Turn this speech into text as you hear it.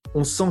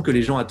On sent que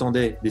les gens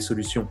attendaient des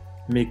solutions,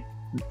 mais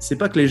c'est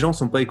pas que les gens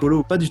sont pas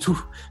écolos, pas du tout.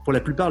 Pour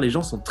la plupart, les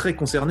gens sont très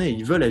concernés,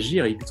 ils veulent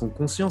agir, ils sont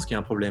conscients qu'il y a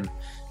un problème.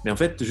 Mais en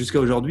fait, jusqu'à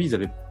aujourd'hui, ils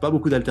n'avaient pas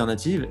beaucoup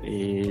d'alternatives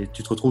et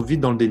tu te retrouves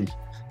vite dans le déni.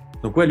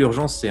 Donc ouais,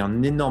 l'urgence, c'est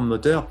un énorme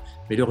moteur,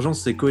 mais l'urgence,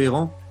 c'est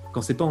cohérent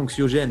quand c'est pas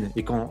anxiogène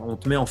et quand on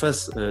te met en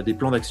face des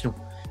plans d'action.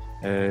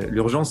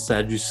 L'urgence, ça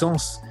a du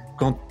sens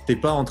quand t'es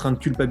pas en train de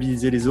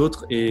culpabiliser les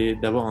autres et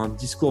d'avoir un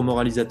discours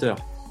moralisateur.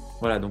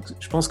 Voilà, donc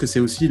je pense que c'est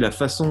aussi la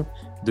façon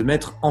de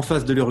mettre en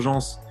face de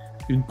l'urgence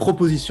une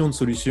proposition de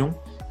solution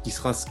qui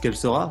sera ce qu'elle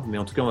sera, mais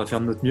en tout cas, on va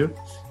faire de notre mieux.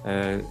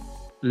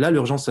 Là,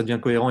 l'urgence, ça devient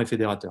cohérent et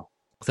fédérateur.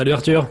 Salut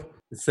Arthur.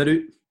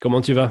 Salut.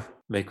 Comment tu vas?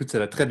 Bah écoute, ça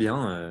va très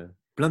bien.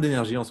 Plein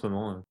d'énergie en ce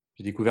moment.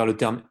 J'ai découvert le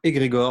terme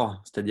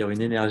égrégore, c'est-à-dire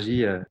une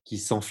énergie qui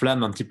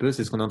s'enflamme un petit peu.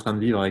 C'est ce qu'on est en train de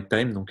vivre avec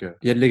Time. Donc,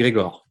 il y a de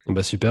l'égrégore.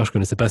 Bah super, je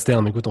connaissais pas ce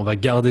terme. Écoute, on va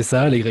garder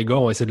ça,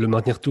 l'égrégore. On va essayer de le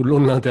maintenir tout le long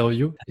de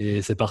l'interview.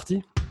 Et c'est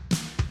parti.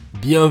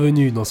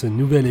 Bienvenue dans ce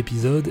nouvel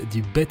épisode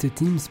du Better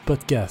Teams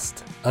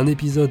Podcast. Un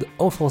épisode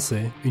en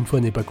français, une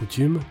fois n'est pas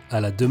coutume, à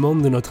la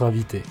demande de notre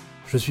invité.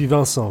 Je suis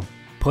Vincent,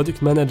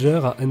 Product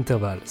Manager à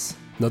Intervals.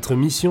 Notre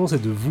mission,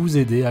 c'est de vous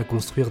aider à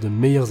construire de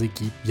meilleures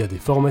équipes via des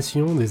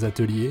formations, des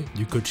ateliers,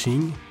 du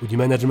coaching ou du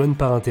management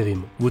par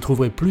intérim. Vous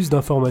trouverez plus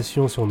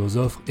d'informations sur nos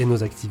offres et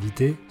nos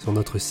activités sur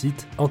notre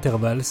site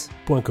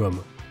intervals.com.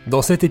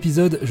 Dans cet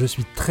épisode, je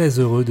suis très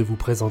heureux de vous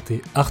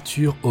présenter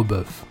Arthur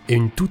Aubeuf et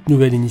une toute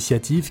nouvelle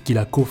initiative qu'il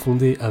a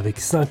cofondée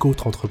avec 5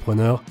 autres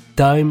entrepreneurs,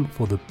 Time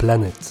for the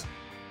Planet.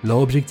 Leur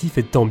objectif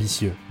est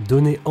ambitieux,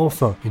 donner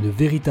enfin une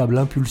véritable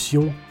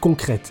impulsion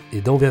concrète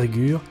et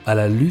d'envergure à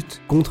la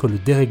lutte contre le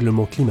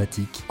dérèglement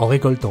climatique en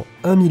récoltant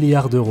 1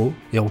 milliard d'euros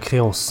et en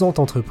créant 100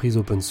 entreprises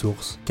open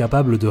source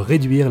capables de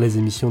réduire les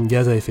émissions de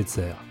gaz à effet de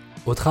serre.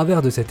 Au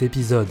travers de cet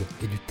épisode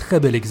et du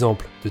très bel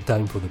exemple de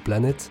Time for the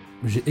Planet,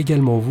 j'ai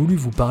également voulu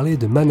vous parler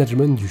de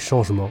management du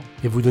changement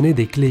et vous donner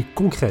des clés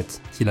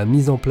concrètes si la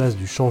mise en place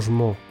du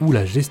changement ou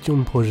la gestion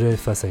de projet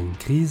face à une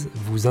crise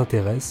vous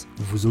intéresse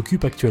ou vous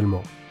occupe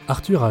actuellement.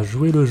 Arthur a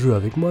joué le jeu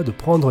avec moi de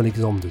prendre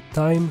l'exemple de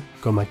Time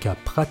comme un cas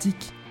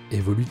pratique,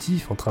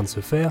 évolutif en train de se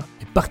faire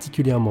et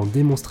particulièrement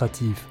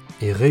démonstratif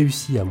et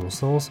réussi à mon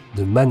sens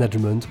de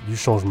management du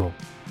changement.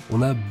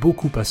 On a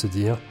beaucoup à se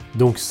dire,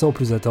 donc sans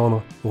plus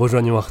attendre,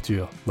 rejoignons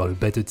Arthur dans le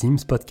Better Teams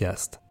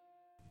Podcast.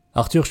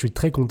 Arthur, je suis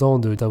très content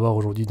de t'avoir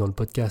aujourd'hui dans le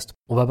podcast.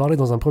 On va parler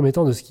dans un premier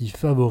temps de ce qui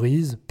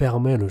favorise,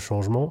 permet le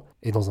changement,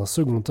 et dans un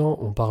second temps,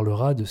 on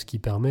parlera de ce qui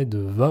permet de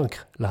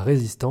vaincre la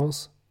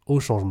résistance au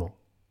changement.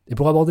 Et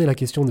pour aborder la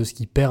question de ce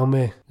qui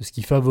permet, de ce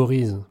qui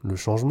favorise le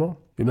changement,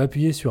 je vais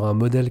m'appuyer sur un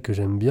modèle que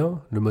j'aime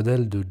bien, le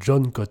modèle de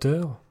John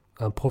Kotter,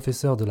 un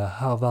professeur de la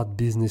Harvard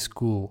Business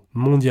School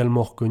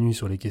mondialement reconnu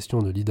sur les questions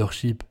de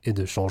leadership et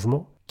de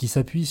changement, qui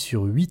s'appuie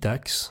sur 8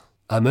 axes,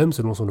 à même,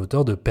 selon son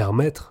auteur, de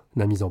permettre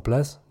la mise en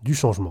place du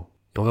changement.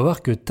 Et on va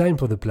voir que Time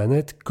for the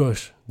Planet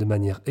coche de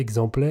manière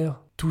exemplaire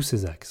tous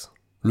ces axes.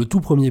 Le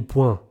tout premier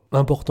point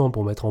important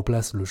pour mettre en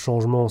place le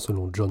changement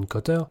selon John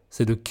Kotter,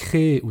 c'est de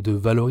créer ou de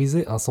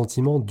valoriser un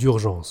sentiment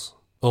d'urgence.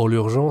 Or,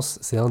 l'urgence,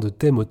 c'est un de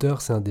tes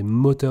moteurs, c'est un des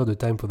moteurs de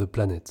Time for the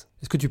Planet.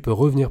 Est-ce que tu peux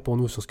revenir pour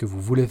nous sur ce que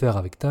vous voulez faire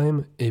avec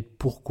Time et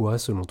pourquoi,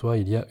 selon toi,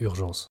 il y a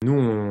urgence? Nous,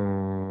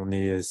 on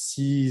est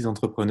 6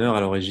 entrepreneurs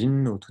à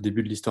l'origine, au tout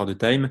début de l'histoire de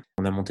Time.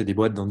 On a monté des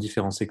boîtes dans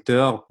différents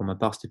secteurs. Pour ma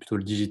part, c'était plutôt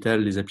le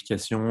digital, les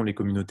applications, les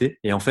communautés.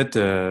 Et en fait,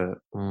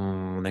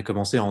 on a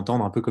commencé à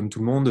entendre un peu comme tout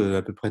le monde,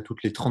 à peu près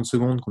toutes les 30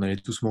 secondes, qu'on allait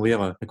tous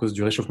mourir à cause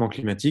du réchauffement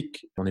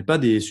climatique. On n'est pas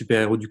des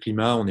super-héros du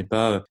climat, on n'est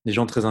pas des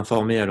gens très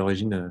informés à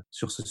l'origine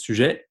sur ce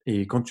sujet.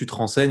 Et quand tu te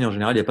renseignes, en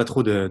général, il n'y a pas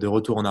trop de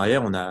retour en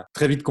arrière. On a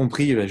très vite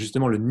compris justement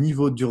le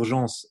niveau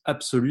d'urgence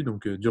absolue,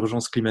 donc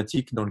d'urgence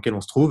climatique dans lequel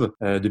on se trouve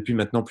depuis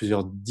maintenant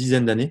plusieurs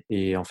dizaines d'années.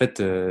 Et en fait,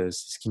 c'est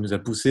ce qui nous a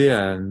poussé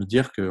à nous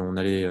dire qu'on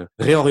allait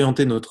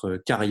réorienter notre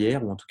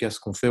carrière, ou en tout cas ce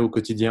qu'on fait au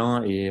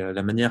quotidien et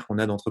la manière qu'on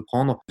a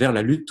d'entreprendre vers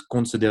la lutte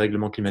contre ce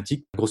dérèglement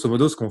climatique. Grosso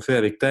modo, ce qu'on fait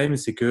avec Time,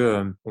 c'est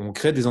que on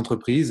crée des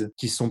entreprises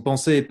qui sont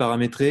pensées et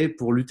paramétrées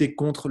pour lutter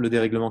contre le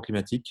dérèglement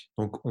climatique.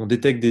 Donc, on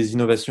détecte des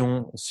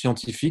innovations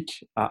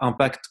scientifiques à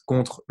impact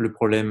contre le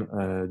problème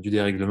du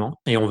dérèglement,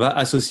 et on va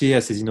associer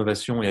à ces innovations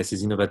et à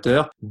ces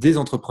innovateurs des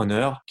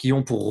entrepreneurs qui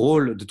ont pour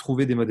rôle de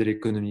trouver des modèles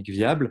économiques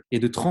viables et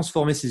de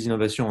transformer ces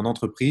innovations en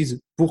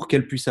entreprises pour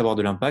qu'elles puissent avoir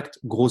de l'impact,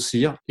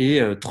 grossir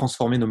et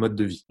transformer nos modes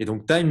de vie. Et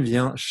donc Time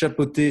vient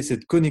chapeauter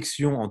cette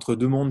connexion entre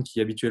deux mondes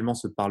qui habituellement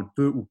se parlent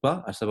peu ou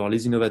pas, à savoir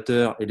les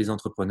innovateurs et les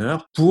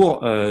entrepreneurs,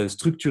 pour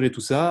structurer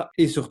tout ça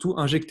et surtout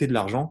injecter de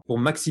l'argent pour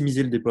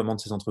maximiser le déploiement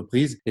de ces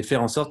entreprises et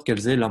faire en sorte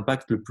qu'elles aient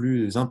l'impact le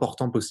plus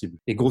important possible.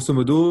 Et grosso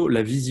modo,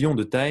 la vision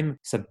de Time,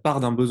 ça part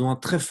d'un besoin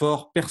très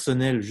fort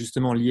personnel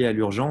justement lié à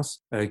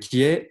l'urgence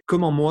qui est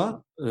comment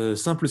moi,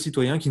 simple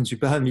citoyen qui ne suis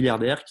pas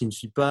milliardaire, qui ne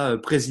suis pas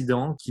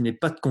président, qui n'ai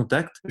pas de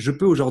contact, je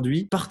peux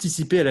aujourd'hui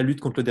participer à la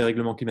lutte contre le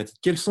dérèglement climatique.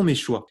 Quels sont mes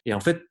choix? Et en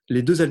fait,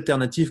 les deux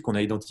alternatives qu'on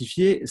a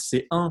identifiées,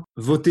 c'est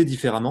voter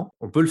différemment.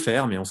 On peut le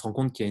faire, mais on se rend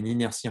compte qu'il y a une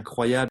inertie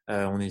incroyable.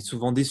 On est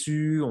souvent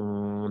déçu,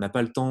 on n'a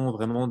pas le temps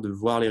vraiment de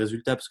voir les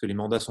résultats parce que les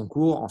mandats sont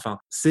courts. Enfin,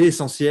 c'est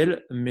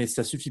essentiel, mais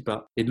ça suffit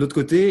pas. Et de l'autre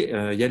côté,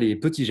 il y a les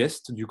petits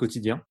gestes du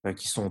quotidien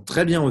qui sont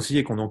très bien aussi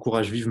et qu'on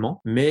encourage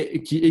vivement,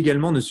 mais qui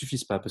également ne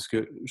suffisent pas parce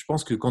que je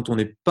pense que quand on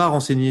n'est pas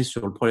renseigné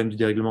sur le problème du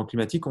dérèglement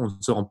climatique, on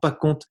ne se rend pas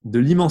compte de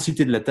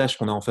l'immensité de la tâche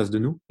qu'on a en face de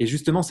nous. Et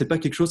justement, c'est pas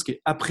quelque chose qui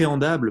est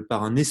appréhendable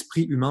par un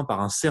esprit humain,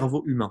 par un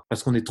cerveau humain,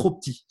 parce qu'on est trop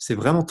petit. C'est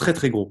vraiment très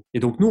très gros. Et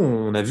donc nous,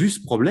 on a vu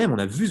ce problème, on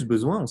a vu ce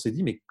besoin, on s'est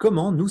dit mais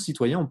comment nous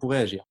citoyens on pourrait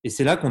agir? Et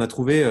c'est là qu'on a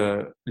trouvé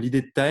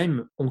l'idée de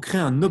Time. On crée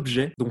un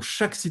objet dont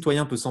chaque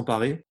citoyen peut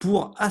s'emparer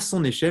pour à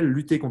son échelle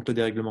lutter contre le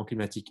dérèglement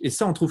climatique. Et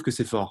ça, on trouve que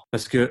c'est fort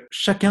parce que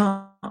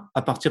chacun,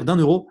 à partir d'1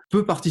 €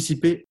 peut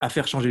participer à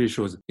faire changer les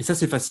choses. Et ça,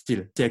 c'est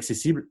facile, c'est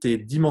accessible, c'est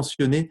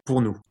dimensionné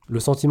pour nous. Le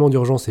sentiment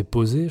d'urgence est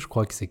posé, je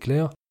crois que c'est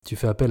clair. Tu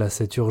fais appel à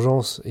cette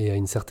urgence et à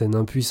une certaine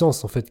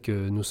impuissance en fait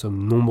que nous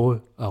sommes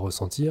nombreux à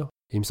ressentir.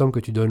 Et il me semble que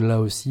tu donnes là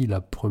aussi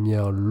la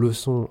première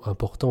leçon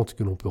importante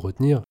que l'on peut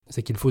retenir,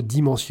 c'est qu'il faut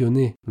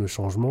dimensionner le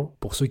changement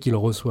pour ceux qui le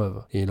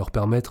reçoivent et leur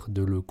permettre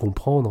de le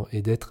comprendre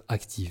et d'être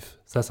actifs.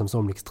 Ça me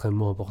semble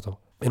extrêmement important.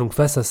 Et donc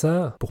face à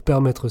ça, pour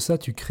permettre ça,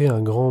 tu crées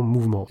un grand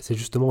mouvement. C'est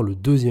justement le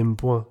deuxième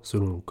point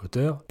selon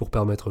Kotter, pour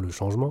permettre le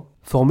changement,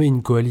 former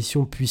une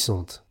coalition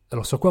puissante.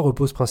 Alors sur quoi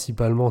repose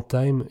principalement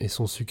Time et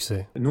son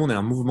succès? Nous, on est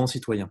un mouvement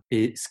citoyen.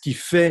 Et ce qui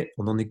fait,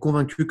 on en est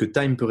convaincu que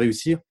Time peut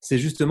réussir, c'est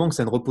justement que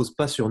ça ne repose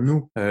pas sur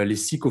nous, les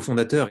 6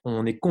 cofondateurs.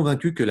 On est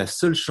convaincu que la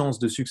seule chance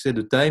de succès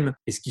de Time,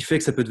 et ce qui fait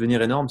que ça peut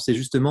devenir énorme, c'est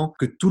justement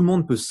que tout le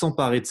monde peut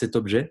s'emparer de cet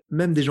objet,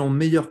 même des gens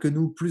meilleurs que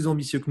nous, plus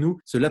ambitieux que nous,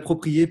 se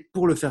l'approprier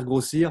pour le faire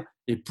grossir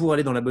et pour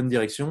aller dans la bonne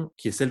direction,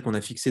 qui est celle qu'on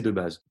a fixée de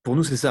base. Pour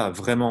nous, c'est ça,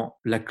 vraiment,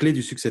 la clé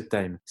du succès de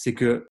Time. C'est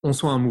qu'on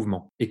soit un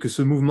mouvement et que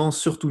ce mouvement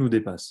surtout nous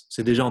dépasse.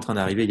 C'est déjà en train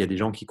d'arriver. Il y a des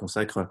gens qui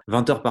consacrent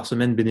 20 heures par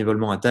semaine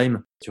bénévolement à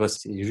Time. Tu vois,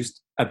 c'est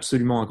juste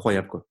absolument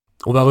incroyable, quoi.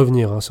 On va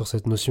revenir sur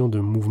cette notion de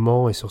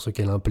mouvement et sur ce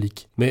qu'elle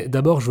implique. Mais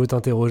d'abord, je veux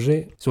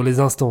t'interroger sur les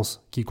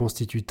instances qui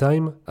constituent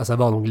Time, à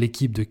savoir donc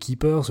l'équipe de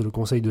Keepers, le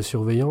conseil de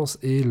surveillance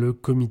et le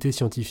comité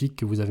scientifique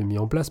que vous avez mis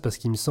en place, parce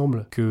qu'il me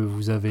semble que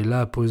vous avez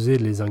là posé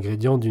les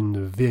ingrédients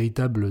d'une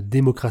véritable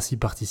démocratie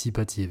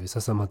participative. Et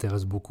ça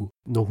m'intéresse beaucoup.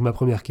 Donc ma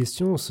première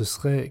question, ce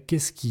serait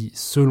qu'est-ce qui,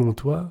 selon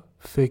toi,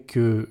 fait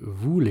que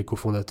vous, les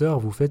cofondateurs,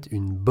 vous faites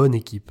une bonne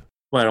équipe?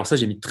 Ouais, alors ça,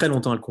 j'ai mis très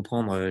longtemps à le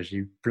comprendre. J'ai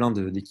eu plein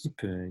d'équipes.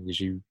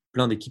 J'ai eu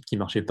plein d'équipes qui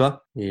marchaient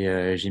pas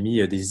et j'ai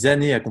mis des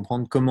années à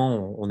comprendre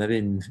comment on avait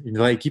une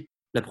vraie équipe.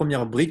 La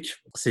première brique,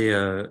 c'est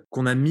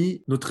qu'on a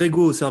mis notre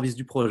ego au service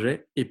du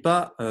projet et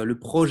pas le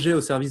projet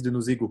au service de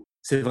nos égos.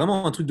 C'est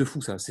vraiment un truc de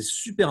fou, ça. C'est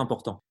super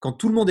important. Quand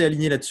tout le monde est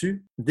aligné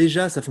là-dessus,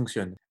 déjà, ça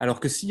fonctionne. Alors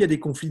que s'il y a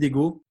des conflits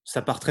d'ego,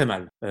 ça part très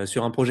mal.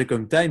 Sur un projet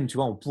comme Time, tu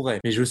vois, on pourrait.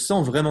 Mais je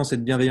sens vraiment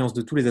cette bienveillance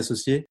de tous les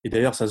associés. Et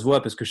d'ailleurs, ça se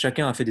voit parce que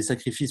chacun a fait des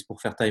sacrifices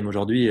pour faire Time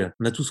aujourd'hui.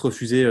 On a tous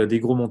refusé des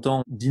gros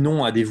montants, dit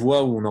non à des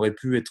voies où on aurait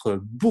pu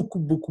être beaucoup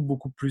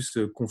plus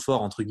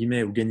confort, entre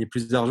guillemets, ou gagner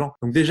plus d'argent.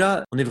 Donc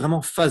déjà, on est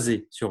vraiment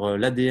phasé sur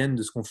l'ADN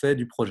de ce qu'on fait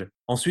du projet.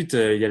 Ensuite,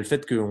 il y a le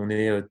fait qu'on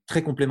est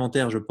très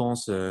complémentaires, je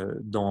pense,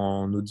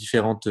 dans nos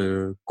différentes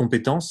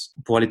compétences.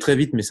 Pour aller très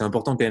vite, mais c'est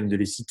important quand même de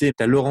les citer.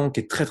 Tu as Laurent qui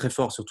est très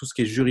fort sur tout ce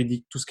qui est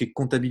juridique, tout ce qui est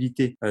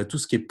comptabilité, tout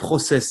ce qui est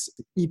process,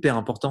 c'est hyper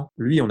important.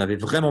 Lui, on avait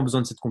vraiment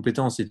besoin de cette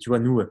compétence et tu vois,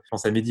 nous, je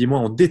pense à Mehdi et moi,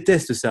 on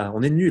déteste ça,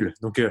 on est nuls.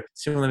 Donc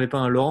si on n'avait pas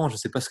un Laurent, je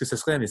sais pas ce que ça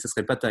serait, mais ça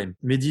serait pas Time.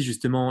 Mehdi,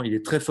 justement, il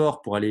est très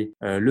fort pour aller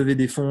lever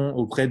des fonds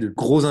auprès de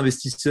gros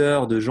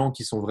investisseurs, de gens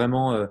qui sont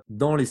vraiment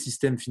dans les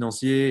systèmes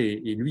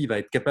financiers et lui, il va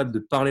être capable de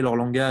parler leur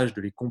langage,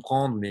 de les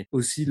comprendre, mais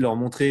aussi de leur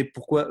montrer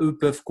pourquoi eux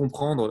peuvent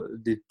comprendre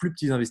des plus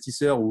petits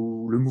investisseurs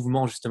ou le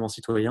mouvement justement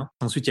citoyen.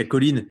 Ensuite, il y a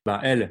Colline.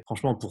 Elle,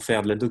 franchement, pour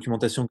faire de la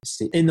documentation,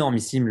 c'est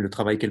énormissime le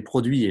travail qu'elle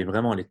produit et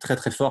vraiment, elle est très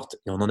forte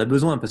et on en a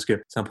besoin parce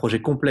que c'est un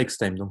projet complexe,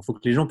 Time. Donc, il faut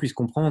que les gens puissent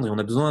comprendre et on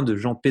a besoin de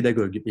gens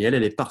pédagogues. Et elle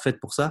est parfaite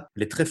pour ça.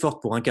 Elle est très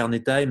forte pour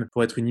incarner Time,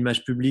 pour être une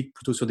image publique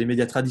plutôt sur des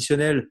médias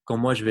traditionnels, quand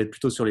moi, je vais être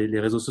plutôt sur les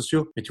réseaux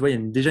sociaux. Mais tu vois, il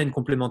y a déjà une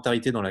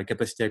complémentarité dans la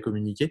capacité à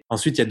communiquer.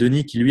 Ensuite, il y a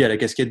Denis qui, lui, a la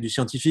casquette du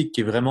scientifique,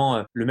 qui est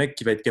vraiment le mec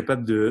qui va être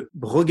capable de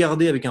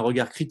regarder avec un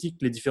regard critique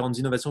les différentes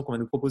innovations qu'on va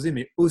nous proposer,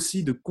 mais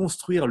aussi de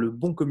construire le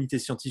bon comité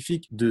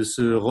scientifique, de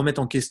se remettre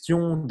en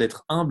question,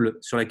 d'être humble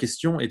sur la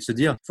question et de se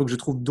dire, il faut que je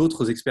trouve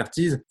d'autres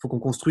expertises, il faut qu'on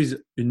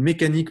construise une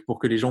mécanique pour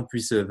que les gens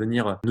puissent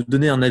venir nous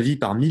donner un avis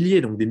par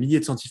milliers, donc des milliers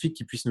de scientifiques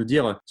qui puissent nous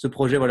dire, ce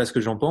projet, voilà ce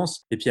que j'en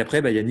pense. Et puis après,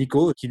 il y a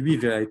Nico qui, lui,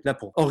 va être là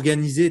pour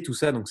organiser tout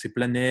ça, donc ces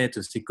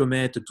planètes, ces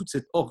comètes, toute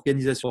cette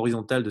organisation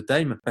horizontale de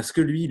Time, parce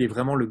que lui, il est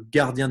vraiment le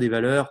gardien des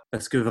valeurs,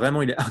 parce que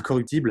vraiment, il est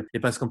incorruptible et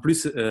parce qu'en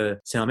plus,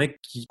 c'est un mec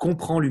qui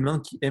comprend l'humain,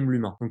 qui aime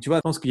l'humain. Donc tu vois,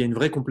 je pense qu'il y a une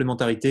vraie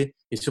complémentarité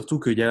et surtout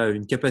qu'il y a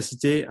une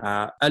capacité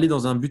à aller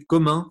dans un but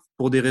commun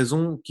pour des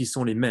raisons qui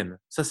sont les mêmes.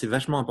 Ça, c'est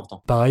vachement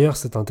important. Par ailleurs,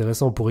 c'est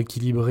intéressant pour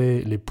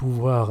équilibrer les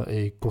pouvoirs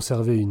et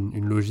conserver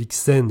une logique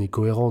saine et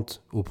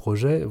cohérente au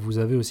projet. Vous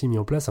avez aussi mis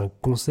en place un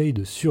conseil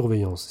de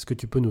surveillance. Est-ce que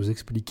tu peux nous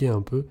expliquer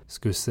un peu ce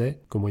que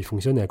c'est, comment il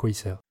fonctionne et à quoi il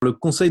sert? Le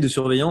conseil de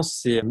surveillance,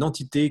 c'est une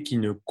entité qui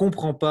ne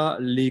comprend pas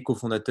les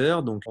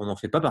cofondateurs, donc on n'en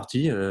fait pas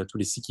partie, tous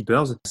les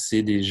Seakeepers.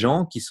 C'est des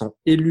gens qui sont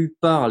élus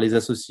par les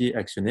associés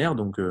actionnaires,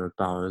 donc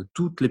par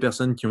toutes les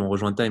personnes qui ont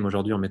rejoint Time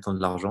aujourd'hui en mettant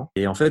de l'argent.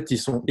 Et en fait, ils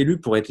sont élus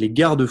pour être les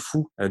garde-fous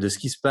de ce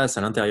qui se passe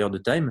à l'intérieur de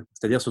Time,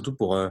 c'est-à-dire surtout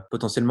pour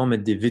potentiellement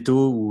mettre des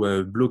vétos ou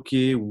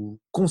bloquer ou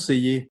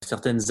conseiller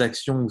certaines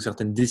actions ou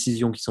certaines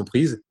décisions qui sont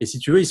prises. Et si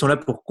tu veux, ils sont là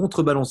pour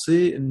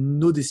contrebalancer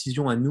nos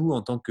décisions à nous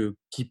en tant que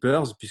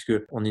keepers, puisque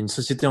on est une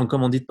société en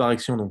commandite par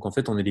action. Donc en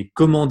fait, on est les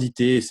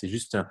commandités. C'est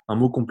juste un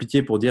mot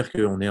compliqué pour dire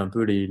qu'on est un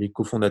peu les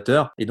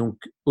cofondateurs. Et donc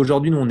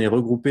aujourd'hui, nous, on est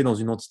regroupés dans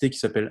une entité qui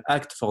s'appelle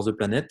Act for the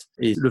Planet.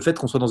 Et le fait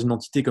qu'on soit dans une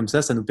entité comme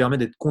ça nous permet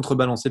d'être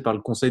contrebalancé par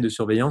le conseil de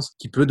surveillance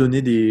qui peut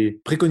donner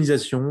des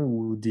préconisations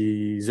ou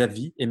des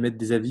avis, émettre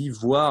des avis,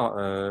 voire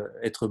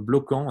être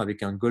bloquant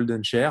avec un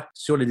golden share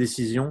sur les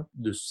décisions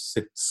de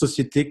cette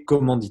société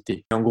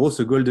commanditée. Et en gros,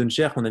 ce golden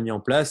share qu'on a mis en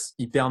place,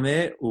 il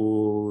permet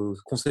au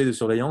conseil de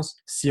surveillance,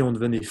 si on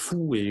devenait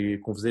fou et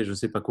qu'on faisait je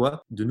sais pas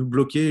quoi, de nous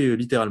bloquer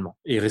littéralement.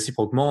 Et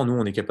réciproquement, nous,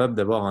 on est capable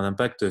d'avoir un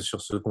impact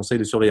sur ce conseil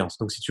de surveillance.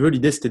 Donc, si tu veux,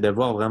 l'idée, c'était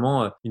d'avoir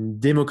vraiment une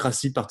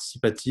démocratie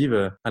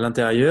participative à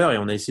l'intérieur et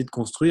on a essayé de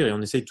construire et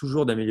on essaye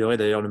toujours d'améliorer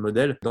d'ailleurs le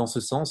modèle dans ce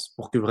sens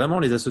pour que vraiment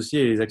les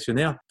associés et les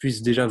actionnaires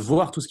puissent déjà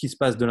voir tout ce qui se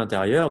passe de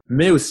l'intérieur,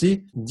 mais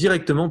aussi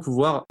directement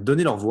pouvoir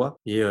donner leur voix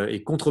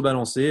et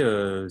contrebalancer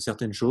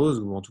certaines choses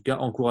ou en tout cas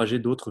encourager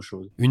d'autres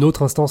choses. Une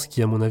autre instance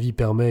qui, à mon avis,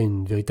 permet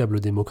une véritable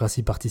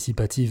démocratie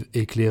participative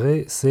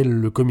éclairée, c'est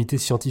le comité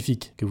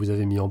scientifique que vous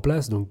avez mis en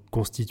place, donc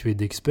constitué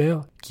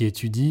d'experts qui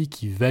étudient,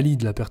 qui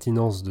valident la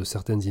pertinence de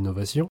certaines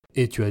innovations.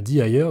 Et tu as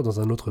dit ailleurs,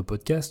 dans un autre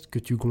podcast, que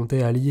tu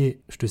comptais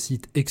allier, je te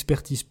cite,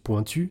 expertise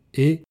pointue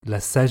et la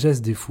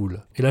sagesse des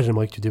foules. Et là,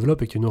 j'aimerais que tu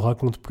développes et que tu nous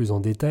racontes plus en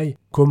détail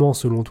comment,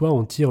 selon toi,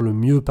 on tire le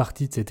mieux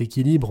parti de cet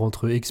équilibre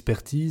entre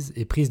expertise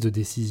et prise de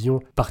décision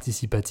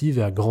participative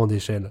et à grande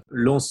échelle.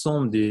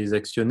 L'ensemble des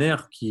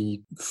actionnaires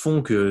qui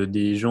font que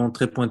des gens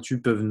très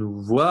pointus peuvent nous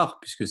voir,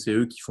 puisque c'est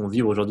eux qui font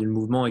vivre aujourd'hui le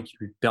mouvement et qui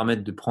lui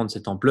permettent de prendre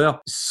cette ampleur,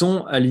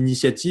 sont à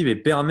l'initiative et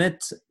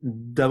permettent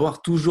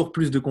d'avoir toujours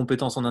plus de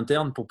compétences en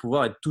interne pour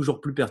pouvoir être toujours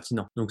plus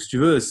pertinent. Donc, si tu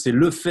veux, c'est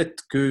le fait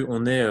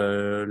qu'on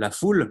ait la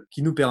foule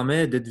qui nous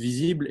permet d'être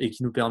visible et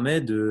qui nous permet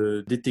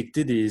de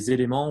détecter des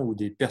éléments ou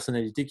des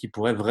personnalités qui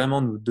pourraient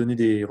vraiment nous donner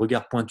des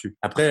regards pointus.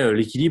 Après,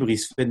 l'équilibre, il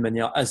se fait de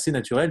manière assez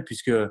naturelle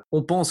puisque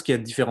on pense qu'il y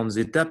a différentes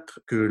étapes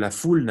que la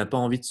foule n'a pas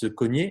envie de se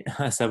cogner,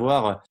 à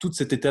savoir toute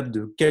cette étape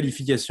de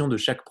qualification de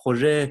chaque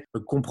projet,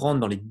 comprendre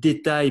dans les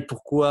détails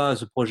pourquoi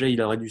ce projet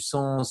il aurait du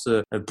sens,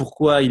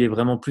 pourquoi il est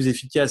vraiment plus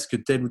efficace que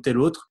tel ou tel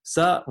autre.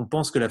 Ça, on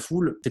pense que la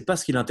foule, c'est pas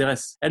ce qui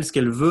l'intéresse. Elle, ce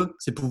qu'elle veut,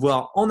 c'est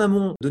pouvoir en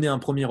amont donner un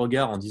premier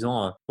regard en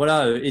disant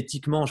voilà,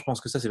 éthiquement, je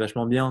pense que ça c'est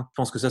vachement bien, je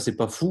pense que ça c'est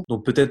pas fou.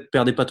 Donc peut-être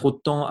perdez pas trop de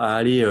temps à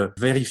aller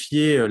vérifier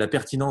la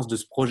pertinence de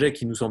ce projet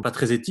qui nous semble pas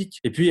très éthique.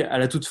 Et puis à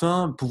la toute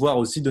fin, pouvoir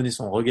aussi donner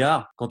son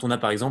regard quand on a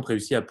par exemple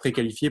réussi à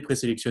préqualifier,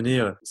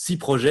 présélectionner 6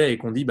 projets et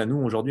qu'on dit bah nous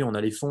aujourd'hui on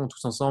a les fonds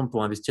tous ensemble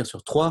pour investir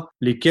sur 3.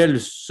 Lesquels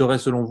seraient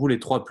selon vous les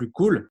 3 plus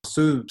cool?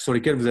 Ceux sur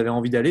lesquels vous avez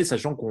envie d'aller,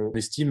 sachant qu'on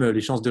estime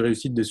les chances de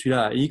réussite de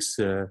celui-là à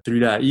X,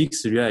 celui-là à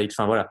X, celui-là à X.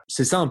 Enfin voilà,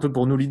 c'est ça un peu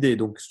pour nous l'idée.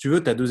 Donc si tu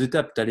veux, tu as 2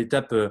 étapes. Tu as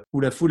l'étape où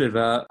la foule elle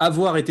va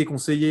avoir été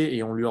conseillée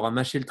et on lui aura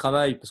mâché le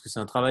travail parce que c'est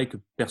un travail que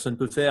personne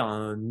peut faire,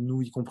 hein,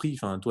 nous y compris,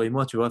 enfin toi et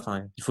moi, tu vois.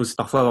 Enfin, il faut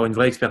parfois avoir une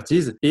vraie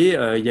expertise. Et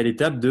il y a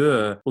l'étape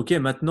de ok,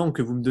 maintenant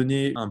que vous me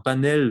donnez un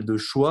panel de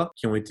choix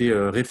qui ont été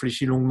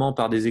réfléchis longuement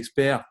par des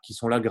experts qui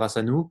sont là grâce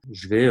à nous,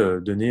 je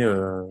vais donner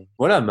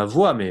voilà ma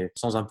voix, mais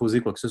sans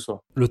imposer quoi que ce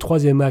soit. Le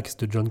troisième axe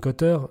de John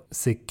Kotter,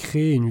 c'est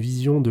créer une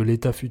vision de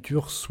l'état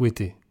futur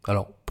souhaité.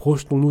 Alors,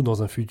 projetons-nous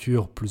dans un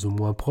futur plus ou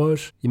moins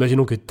proche.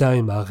 Imaginons que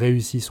Time a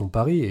réussi son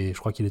pari, et je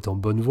crois qu'il est en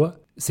bonne voie.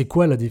 C'est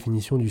quoi la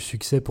définition du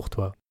succès pour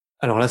toi ?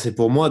 Alors là, c'est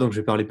pour moi, donc je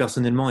vais parler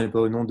personnellement et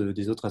pas au nom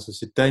des autres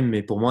associés de Time,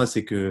 mais pour moi,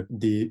 c'est que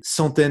des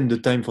centaines de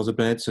Time for the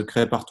Planet se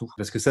créent partout.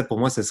 Parce que ça, pour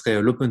moi, ça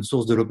serait l'open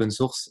source de l'open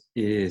source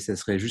et ça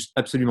serait juste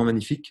absolument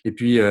magnifique. Et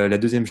puis, la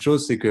deuxième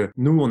chose, c'est que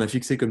nous, on a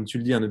fixé, comme tu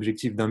le dis, un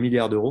objectif d'1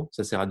 milliard d'euros.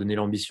 Ça sert à donner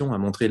l'ambition, à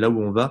montrer là où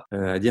on va,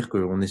 à dire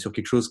qu'on est sur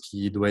quelque chose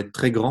qui doit être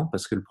très grand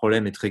parce que le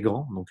problème est très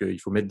grand. Donc,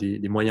 il faut mettre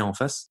des moyens en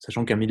face,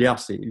 sachant qu'un milliard,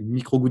 c'est une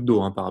micro-goutte d'eau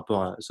par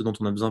rapport à ce dont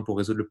on a besoin pour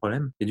résoudre le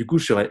problème. Et du coup,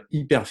 je serais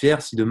hyper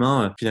fier si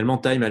demain, finalement,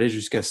 Time allait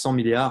jusqu'à 100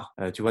 milliards,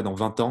 tu vois, dans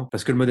 20 ans,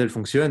 parce que le modèle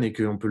fonctionne et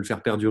qu'on peut le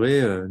faire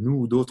perdurer, nous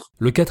ou d'autres.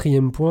 Le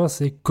quatrième point,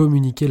 c'est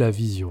communiquer la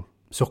vision.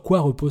 Sur quoi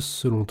repose,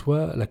 selon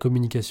toi, la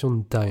communication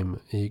de Time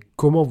et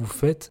comment vous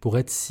faites pour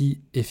être si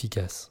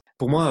efficace ?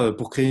 Pour moi,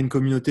 pour créer une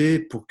communauté,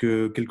 pour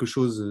que quelque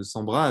chose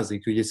s'embrase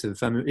et qu'il y ait ce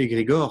fameux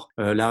égrégore,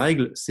 la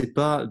règle, c'est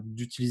pas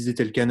d'utiliser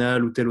tel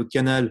canal ou tel autre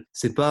canal.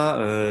 C'est pas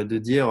de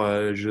dire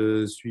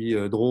je suis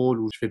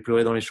drôle ou je fais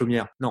pleurer dans les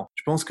chaumières. Non,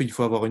 je pense qu'il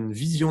faut avoir une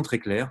vision très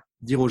claire,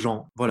 dire aux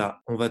gens, voilà,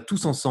 on va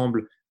tous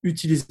ensemble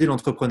utiliser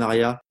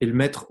l'entrepreneuriat et le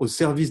mettre au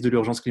service de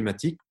l'urgence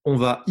climatique. On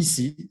va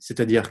ici,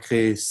 c'est-à-dire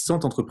créer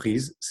 100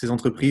 entreprises. Ces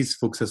entreprises, il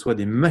faut que ce soit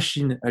des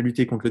machines à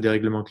lutter contre le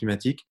dérèglement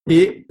climatique.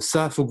 Et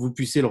ça, il faut que vous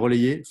puissiez le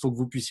relayer, il faut que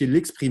vous puissiez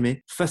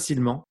l'exprimer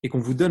facilement et qu'on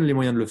vous donne les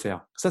moyens de le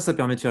faire. Ça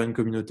permet de faire une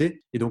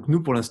communauté. Et donc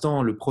nous, pour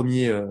l'instant, le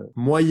premier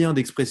moyen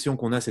d'expression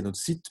qu'on a, c'est notre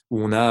site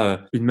où on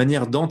a une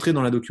manière d'entrer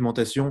dans la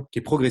documentation qui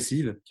est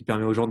progressive, qui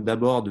permet aux gens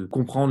d'abord de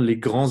comprendre les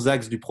grands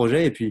axes du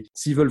projet. Et puis,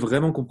 s'ils veulent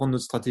vraiment comprendre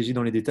notre stratégie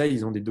dans les détails,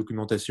 ils ont des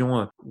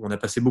documentations où on a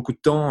passé beaucoup de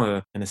temps.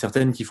 Il y en a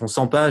certaines qui font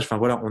 100 pages. Enfin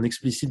voilà, on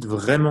explicite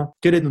vraiment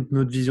quelle est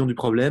notre vision du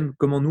problème,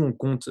 comment nous, on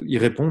compte y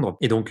répondre.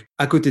 Et donc,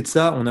 à côté de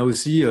ça, on a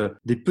aussi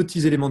des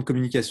petits éléments de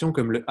communication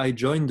comme le I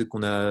joined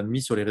qu'on a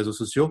mis sur les réseaux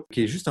sociaux,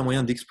 qui est juste un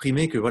moyen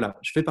d'exprimer que voilà,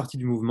 je fais partie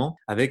du mouvement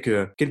avec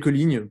quelques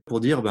lignes pour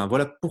dire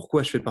voilà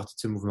pourquoi je fais partie de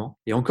ce mouvement.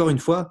 Et encore une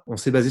fois, on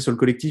s'est basé sur le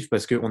collectif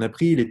parce qu'on a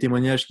pris les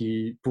témoignages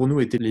qui pour nous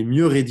étaient les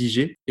mieux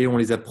rédigés et on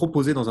les a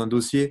proposés dans un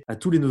dossier à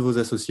tous les nouveaux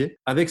associés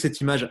avec cette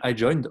image I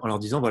joined en leur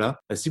disant voilà,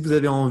 si vous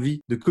avez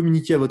envie de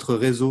communiquer à votre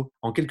réseau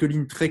en quelques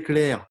lignes très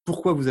claires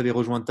pourquoi vous avez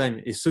rejoint Time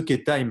et ce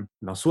qu'est Time,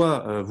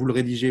 soit vous le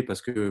rédigez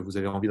parce que vous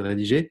avez envie de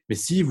rédiger, mais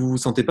si vous vous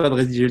sentez pas de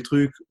rédiger le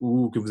truc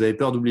ou que vous avez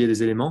peur d'oublier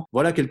des éléments,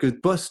 voilà quelques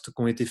posts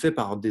qui ont été faits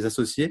par des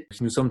associés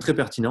qui nous semblent très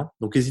pertinents,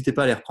 donc n'hésitez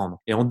pas à les reprendre.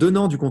 Et en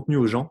donnant du contenu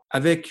aux gens,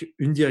 avec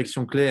une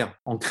direction claire,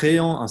 en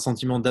créant un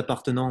sentiment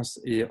d'appartenance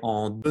et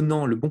en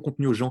donnant le bon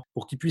contenu aux gens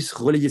pour qu'ils puissent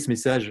relayer ce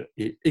message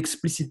et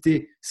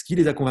expliciter ce qui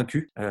les a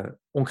convaincus,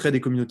 on crée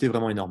des communautés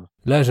vraiment énormes.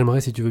 Là,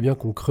 j'aimerais, si tu veux bien,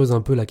 qu'on creuse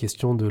un peu la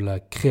question de la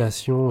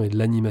création et de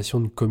l'animation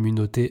de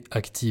communautés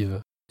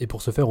actives. Et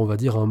pour ce faire, on va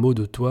dire un mot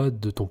de toi,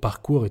 de ton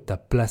parcours et de ta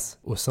place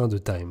au sein de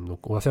Time.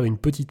 Donc on va faire une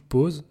petite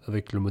pause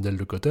avec le modèle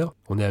de Kotter.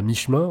 On est à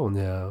mi-chemin,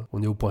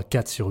 on est au point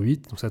 4 sur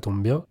 8, donc ça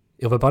tombe bien.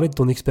 Et on va parler de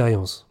ton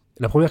expérience.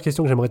 La première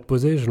question que j'aimerais te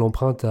poser, je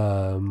l'emprunte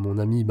à mon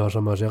ami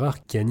Benjamin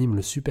Gérard qui anime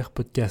le super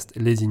podcast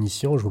Les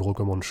Initiants, je vous le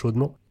recommande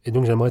chaudement. Et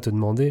donc j'aimerais te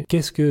demander,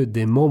 qu'est-ce que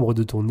des membres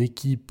de ton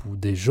équipe ou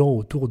des gens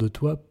autour de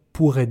toi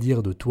pourraient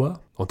dire de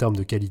toi, en termes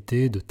de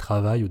qualité, de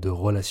travail ou de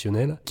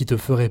relationnel, qui te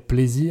ferait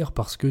plaisir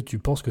parce que tu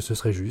penses que ce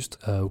serait juste,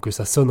 ou que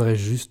ça sonnerait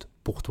juste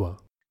pour toi?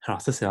 Alors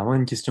ça, c'est vraiment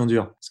une question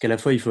dure. Parce qu'à la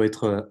fois, il faut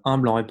être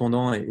humble en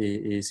répondant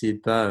et essayer de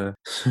pas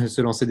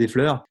se lancer des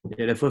fleurs.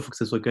 Et à la fois, il faut que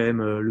ça soit quand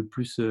même le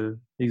plus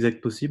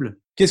exact possible.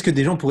 Qu'est-ce que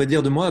des gens pourraient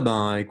dire de moi?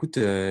 Écoute,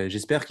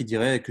 j'espère qu'ils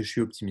diraient que je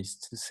suis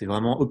optimiste. C'est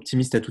vraiment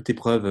optimiste à toute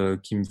épreuve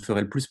qui me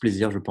ferait le plus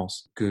plaisir, je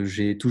pense. Que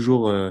j'ai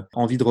toujours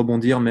envie de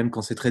rebondir, même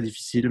quand c'est très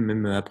difficile,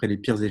 même après les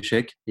pires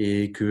échecs,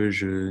 et que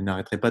je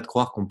n'arrêterai pas de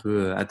croire qu'on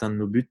peut atteindre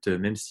nos buts,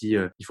 même si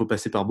il faut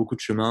passer par beaucoup de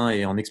chemins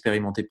et en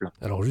expérimenter plein.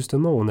 Alors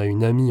justement, on a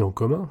une amie en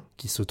commun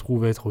qui se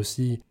trouve être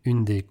aussi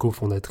une des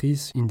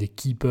cofondatrices, une des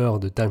keepers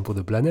de Time for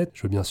the Planet.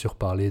 Je veux bien sûr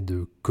parler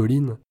de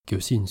Colline, qui est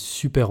aussi une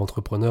super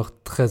entrepreneur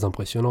très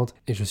impressionnante.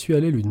 Et je suis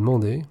allé lui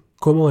demander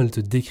comment elle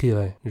te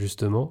décrirait,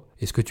 justement,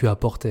 et ce que tu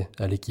apportais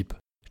à l'équipe.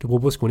 Je te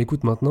propose qu'on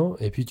l'écoute maintenant,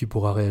 et puis tu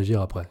pourras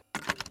réagir après.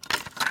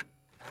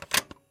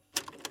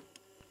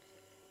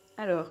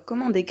 Alors,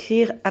 comment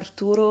décrire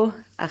Arturo,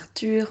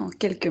 Arthur en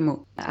quelques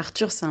mots?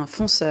 Arthur, c'est un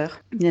fonceur.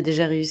 Il a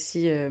déjà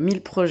réussi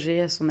 1000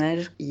 projets à son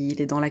âge.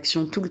 Il est dans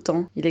l'action tout le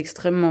temps. Il est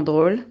extrêmement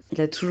drôle. Il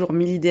a toujours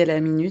 1000 idées à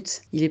la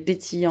minute. Il est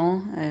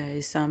pétillant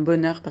et c'est un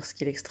bonheur parce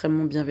qu'il est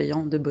extrêmement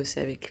bienveillant de bosser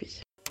avec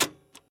lui.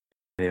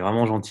 C'est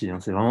vraiment gentil, hein.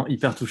 C'est vraiment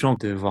hyper touchant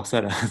de voir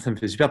ça là. Ça me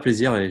fait super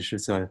plaisir et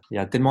il y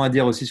a tellement à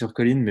dire aussi sur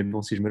Colline, mais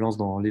bon, si je me lance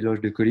dans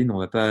l'éloge de Colline, on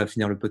va pas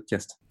finir le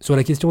podcast. Sur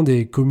la question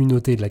des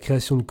communautés, de la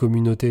création de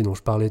communautés dont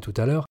je parlais tout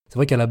à l'heure, c'est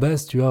vrai qu'à la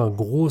base, tu as un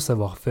gros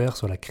savoir-faire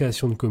sur la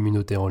création de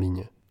communautés en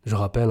ligne. Je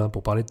rappelle,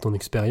 pour parler de ton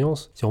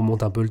expérience, si on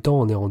remonte un peu le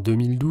temps, on est en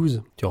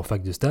 2012, tu es en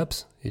fac de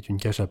STAPS, et tu ne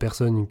caches à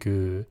personne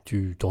que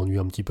tu t'ennuies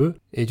un petit peu,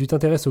 et tu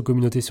t'intéresses aux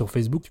communautés sur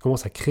Facebook, tu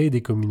commences à créer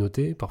des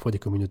communautés, parfois des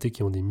communautés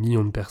qui ont des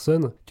millions de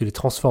personnes, tu les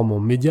transformes en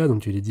médias,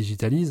 donc tu les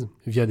digitalises,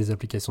 via des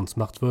applications de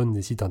smartphone,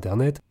 des sites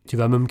internet, tu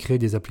vas même créer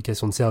des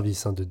applications de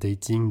services, de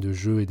dating, de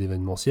jeux et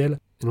d'événementiel,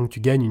 et donc tu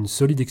gagnes une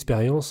solide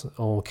expérience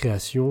en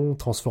création,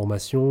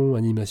 transformation,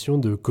 animation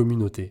de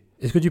communautés.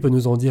 Est-ce que tu peux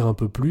nous en dire un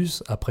peu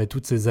plus, après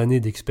toutes ces années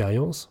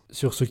d'expérience,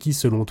 sur ce qui,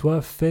 selon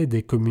toi, fait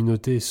des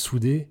communautés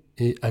soudées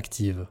et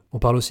actives? On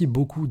parle aussi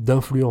beaucoup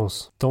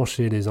d'influence, tant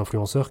chez les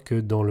influenceurs que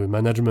dans le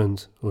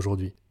management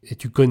aujourd'hui. Et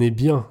tu connais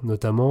bien,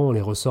 notamment,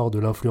 les ressorts de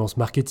l'influence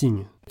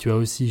marketing. Tu as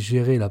aussi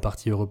géré la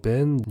partie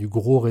européenne du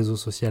gros réseau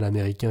social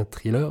américain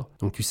Thriller,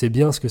 donc tu sais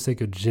bien ce que c'est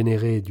que de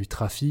générer du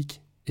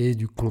trafic et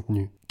du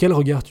contenu. Quel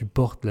regard tu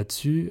portes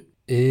là-dessus ?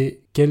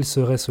 Et quels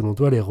seraient selon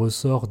toi les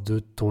ressorts de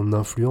ton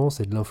influence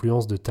et de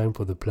l'influence de Time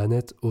for the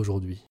Planet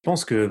aujourd'hui? Je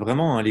pense que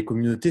vraiment, les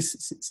communautés,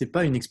 c'est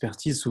pas une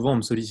expertise. Souvent, on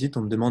me sollicite,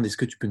 on me demande est-ce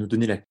que tu peux nous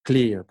donner la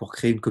clé pour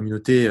créer une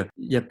communauté?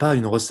 Il n'y a pas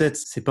une recette,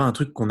 c'est pas un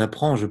truc qu'on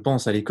apprend, je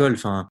pense, à l'école.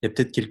 Enfin, il y a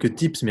peut-être quelques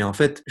tips, mais en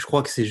fait, je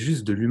crois que c'est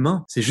juste de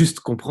l'humain. C'est juste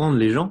comprendre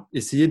les gens,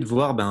 essayer de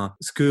voir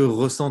ce que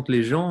ressentent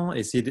les gens,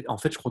 en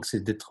fait, je crois que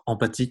c'est d'être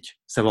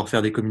empathique, savoir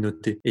faire des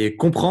communautés et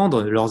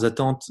comprendre leurs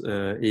attentes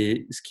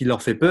et ce qui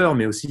leur fait peur,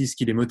 mais aussi ce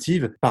qui les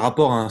motive par rapport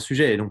rapport à un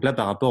sujet. Et donc là,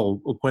 par rapport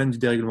au problème du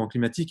dérèglement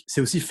climatique,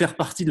 c'est aussi faire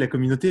partie de la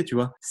communauté, tu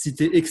vois. Si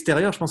t'es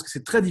extérieur, je pense que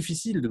c'est très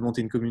difficile de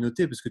monter une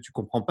communauté parce que tu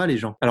comprends pas les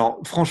gens. Alors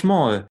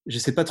franchement, je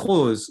sais pas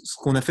trop, ce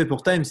qu'on a fait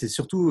pour Time, c'est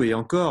surtout et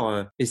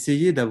encore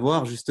essayer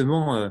d'avoir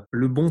justement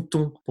le bon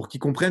ton pour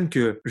qu'ils comprennent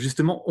que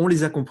justement on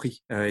les a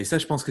compris. Et ça,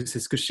 je pense que c'est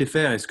ce que je sais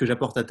faire et ce que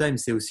j'apporte à Time,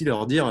 c'est aussi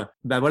leur dire,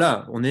 bah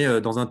voilà, on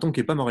est dans un ton qui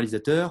est pas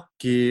moralisateur,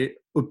 qui est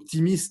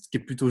optimiste, qui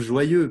est plutôt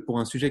joyeux pour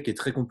un sujet qui est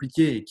très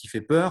compliqué et qui fait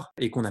peur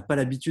et qu'on n'a pas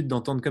l'habitude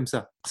d'entendre comme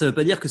ça. Ça veut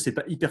pas dire que c'est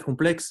pas hyper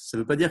complexe, ça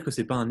veut pas dire que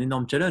c'est pas un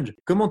énorme challenge.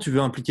 Comment tu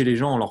veux impliquer les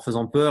gens en leur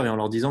faisant peur et en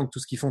leur disant que tout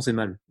ce qu'ils font c'est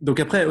mal? Donc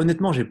après,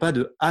 honnêtement, j'ai pas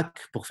de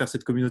hack pour faire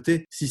cette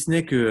communauté, si ce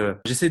n'est que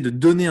j'essaie de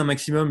donner un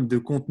maximum de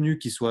contenu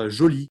qui soit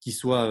joli, qui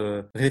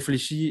soit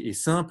réfléchi et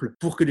simple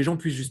pour que les gens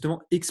puissent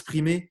justement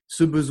exprimer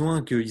ce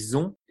besoin qu'ils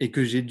ont et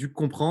que j'ai dû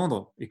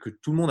comprendre et que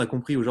tout le monde a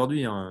compris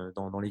aujourd'hui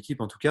dans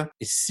l'équipe en tout cas.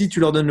 Et si tu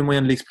leur donnes le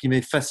moyen de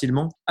l'exprimer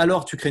facilement,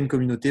 alors tu crées une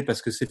communauté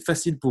parce que c'est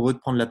facile pour eux de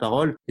prendre la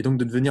parole et donc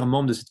de devenir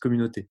membre de cette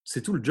communauté.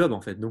 C'est tout le job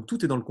en fait. Donc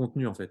tout est dans le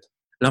contenu en fait.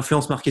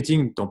 L'influence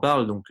marketing, t'en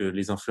parles, donc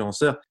les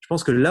influenceurs. Je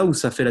pense que là où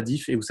ça fait la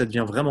diff et où ça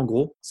devient vraiment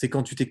gros, c'est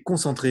quand tu t'es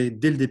concentré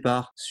dès le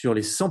départ sur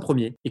les 100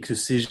 premiers et que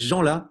ces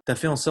gens-là, t'as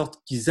fait en sorte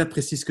qu'ils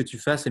apprécient ce que tu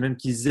fasses et même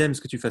qu'ils aiment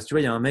ce que tu fasses. Tu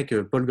vois, il y a un mec,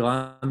 Paul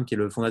Graham, qui est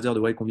le fondateur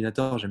de Y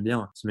Combinator, j'aime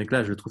bien ce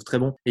mec-là, je le trouve très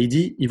bon. Et il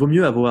dit, il vaut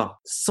mieux avoir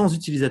 100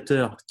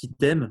 utilisateurs qui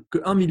t'aiment que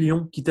 1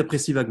 million qui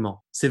t'apprécient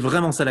vaguement. C'est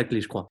vraiment ça la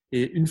clé, je crois.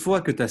 Et une fois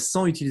que t'as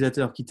 100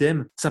 utilisateurs qui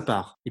t'aiment, ça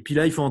part. Et puis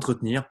là, il faut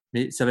entretenir,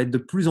 mais ça va être de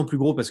plus en plus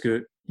gros parce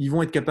que ils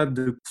vont être capables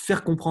de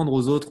faire comprendre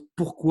aux autres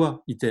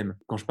pourquoi ils t'aiment.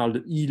 Quand je parle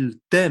de ils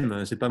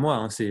t'aiment, c'est pas moi,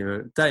 hein, c'est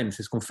Time,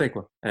 c'est ce qu'on fait,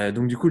 quoi.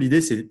 Donc du coup, l'idée,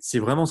 c'est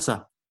vraiment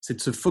ça. C'est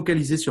de se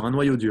focaliser sur un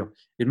noyau dur.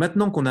 Et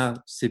maintenant qu'on a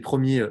ces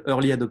premiers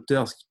early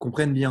adopters qui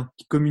comprennent bien,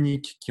 qui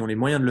communiquent, qui ont les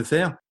moyens de le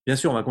faire, bien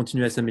sûr, on va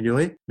continuer à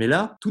s'améliorer. Mais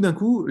là, tout d'un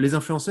coup, les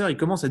influenceurs, ils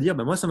commencent à dire,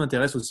 bah, moi, ça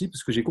m'intéresse aussi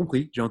parce que j'ai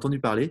compris, j'ai entendu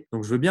parler,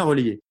 donc je veux bien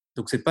relayer.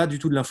 Donc, c'est pas du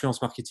tout de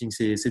l'influence marketing,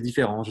 c'est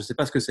différent. Je sais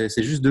pas ce que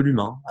c'est juste de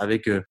l'humain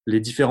avec les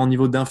différents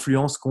niveaux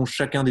d'influence qu'ont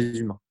chacun des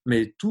humains.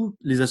 Mais tous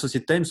les associés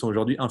de Time sont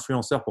aujourd'hui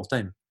influenceurs pour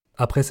Time.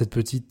 Après cette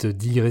petite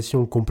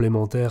digression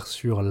complémentaire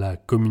sur la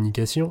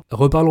communication,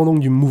 reparlons donc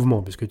du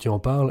mouvement, puisque tu en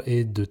parles,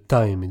 et de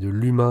Time, et de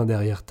l'humain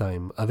derrière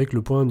Time, avec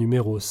le point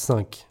numéro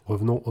 5.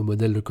 Revenons au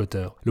modèle de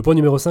Kotter. Le point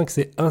numéro 5,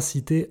 c'est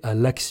inciter à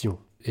l'action.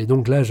 Et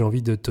donc là, j'ai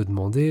envie de te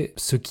demander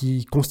ce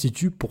qui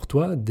constitue pour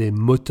toi des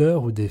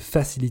moteurs ou des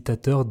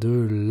facilitateurs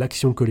de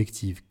l'action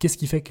collective. Qu'est-ce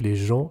qui fait que les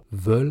gens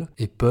veulent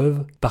et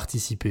peuvent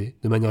participer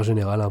de manière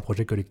générale à un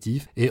projet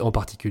collectif, et en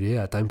particulier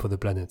à Time for the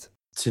Planet?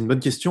 C'est une bonne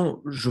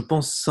question. Je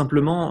pense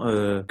simplement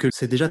que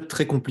c'est déjà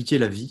très compliqué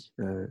la vie.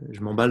 Je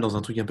m'emballe dans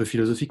un truc un peu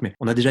philosophique, mais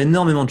on a déjà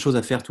énormément de choses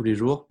à faire tous les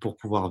jours pour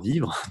pouvoir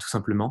vivre, tout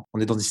simplement.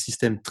 On est dans des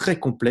systèmes très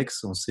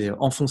complexes, on s'est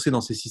enfoncé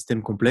dans ces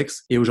systèmes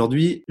complexes. Et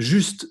aujourd'hui,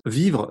 juste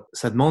vivre,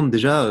 ça demande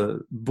déjà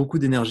beaucoup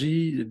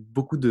d'énergie,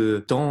 beaucoup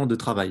de temps de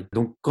travail.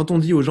 Donc quand on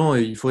dit aux gens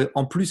il faudrait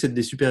en plus être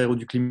des super-héros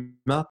du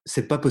climat,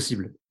 c'est pas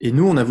possible. Et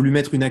nous, on a voulu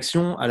mettre une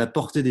action à la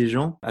portée des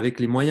gens avec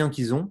les moyens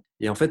qu'ils ont.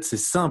 Et en fait, c'est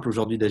simple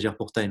aujourd'hui d'agir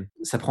pour Time.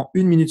 Ça prend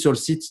 1 minute sur le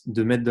site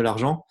de mettre de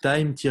l'argent,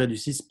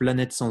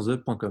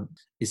 time-du6planetsansE.com.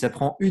 Et ça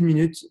prend 1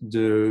 minute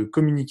de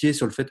communiquer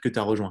sur le fait que tu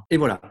as rejoint. Et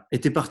voilà. Et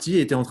t'es parti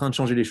et t'es en train de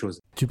changer les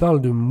choses. Tu parles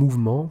de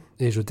mouvement,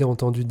 et je t'ai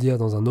entendu dire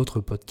dans un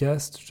autre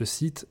podcast, je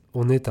cite, «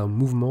 On est un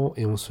mouvement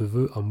et on se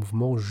veut un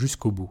mouvement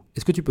jusqu'au bout ».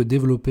 Est-ce que tu peux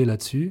développer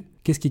là-dessus ?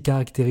 Qu'est-ce qui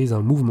caractérise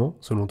un mouvement,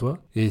 selon toi ?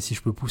 Et si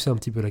je peux pousser un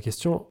petit peu la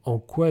question, en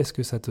quoi est-ce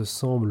que ça te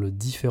semble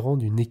différent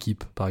d'une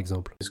équipe, par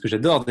exemple ? Ce que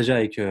j'adore déjà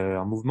avec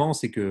un mouvement,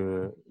 c'est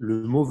que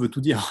le mot veut tout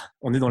dire.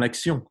 On est dans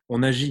l'action,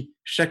 on agit.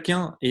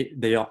 Chacun est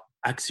d'ailleurs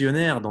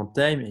actionnaire dans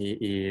Time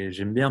et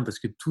j'aime bien parce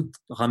que tout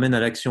ramène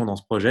à l'action dans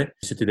ce projet.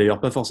 C'était d'ailleurs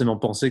pas forcément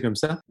pensé comme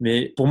ça,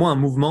 mais pour moi un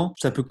mouvement,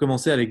 ça peut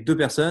commencer avec 2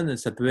 personnes,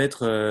 ça peut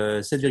être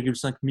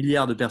 7,5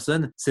 milliards de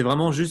personnes. C'est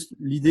vraiment juste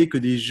l'idée que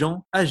des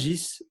gens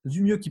agissent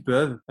du mieux qu'ils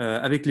peuvent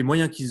avec les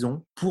moyens qu'ils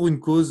ont pour une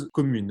cause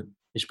commune.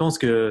 Et je pense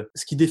que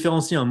ce qui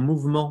différencie un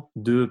mouvement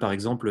de, par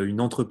exemple, une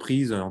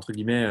entreprise, entre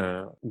guillemets,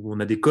 où on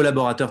a des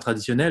collaborateurs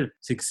traditionnels,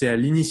 c'est que c'est à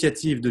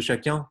l'initiative de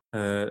chacun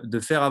de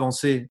faire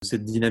avancer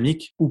cette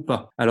dynamique ou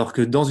pas. Alors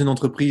que dans une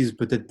entreprise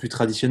peut-être plus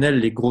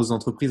traditionnelle, les grosses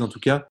entreprises en tout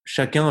cas,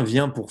 chacun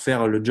vient pour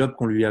faire le job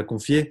qu'on lui a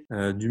confié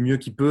du mieux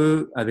qu'il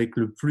peut, avec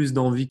le plus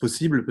d'envie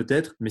possible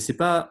peut-être, mais c'est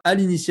pas à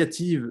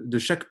l'initiative de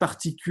chaque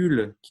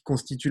particule qui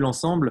constitue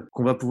l'ensemble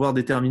qu'on va pouvoir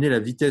déterminer la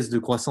vitesse de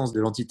croissance de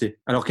l'entité.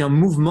 Alors qu'un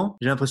mouvement,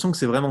 j'ai l'impression que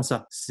c'est vraiment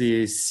ça.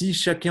 C'est si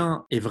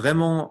chacun est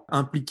vraiment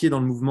impliqué dans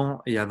le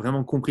mouvement et a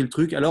vraiment compris le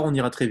truc, alors on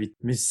ira très vite.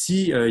 Mais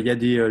si y a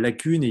des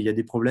lacunes et il y a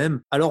des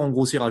problèmes, alors on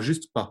grossira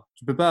juste pas.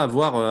 Tu peux pas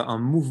avoir un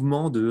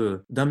mouvement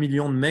d'1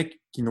 million de mecs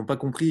qui n'ont pas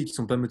compris et qui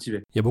sont pas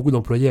motivés. Il y a beaucoup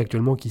d'employés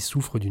actuellement qui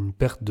souffrent d'une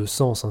perte de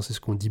sens, c'est ce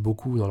qu'on dit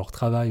beaucoup dans leur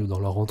travail ou dans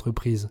leur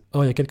entreprise.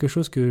 Or, il y a quelque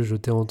chose que je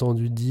t'ai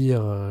entendu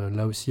dire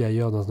là aussi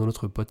ailleurs dans un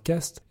autre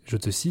podcast, je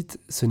te cite,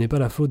 « Ce n'est pas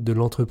la faute de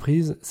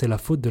l'entreprise, c'est la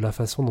faute de la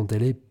façon dont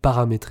elle est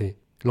paramétrée ».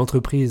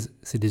 L'entreprise,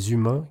 c'est des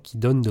humains qui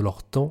donnent de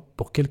leur temps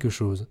pour quelque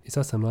chose. Et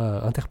ça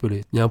m'a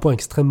interpellé. Il y a un point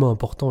extrêmement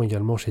important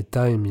également chez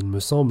Time, il me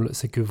semble,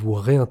 c'est que vous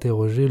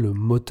réinterrogez le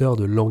moteur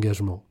de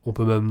l'engagement. On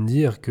peut même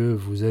dire que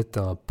vous êtes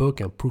un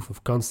POC, un Proof of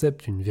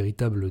Concept, une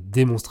véritable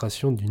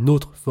démonstration d'une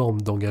autre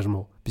forme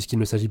d'engagement. Puisqu'il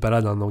ne s'agit pas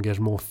là d'un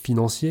engagement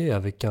financier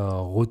avec un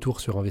retour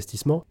sur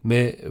investissement,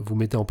 mais vous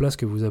mettez en place ce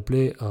que vous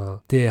appelez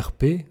un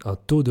TRP, un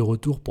taux de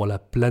retour pour la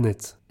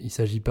planète. Il ne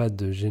s'agit pas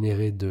de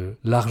générer de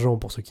l'argent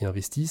pour ceux qui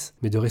investissent,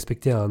 mais de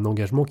respecter un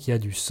engagement qui a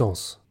du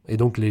sens. Et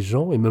donc les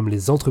gens, et même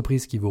les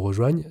entreprises qui vous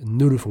rejoignent,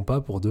 ne le font pas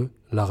pour de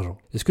l'argent.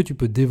 Est-ce que tu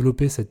peux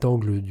développer cet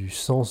angle du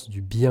sens,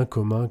 du bien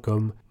commun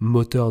comme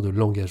moteur de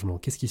l'engagement ?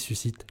 Qu'est-ce qui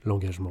suscite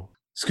l'engagement ?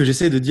 Ce que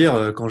j'essaie de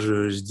dire quand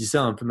je dis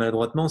ça un peu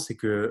maladroitement, c'est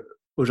que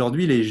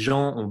aujourd'hui, les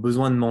gens ont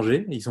besoin de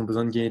manger, ils ont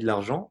besoin de gagner de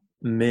l'argent,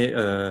 mais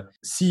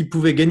s'ils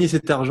pouvaient gagner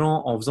cet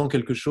argent en faisant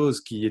quelque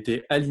chose qui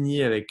était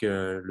aligné avec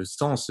le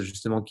sens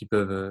justement qu'ils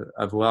peuvent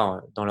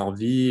avoir dans leur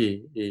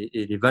vie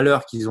et les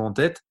valeurs qu'ils ont en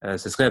tête,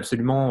 ce serait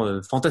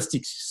absolument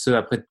fantastique. Ce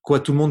après quoi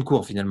tout le monde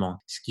court finalement.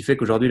 Ce qui fait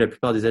qu'aujourd'hui, la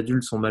plupart des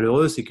adultes sont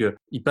malheureux, c'est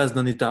qu'ils passent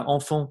d'un état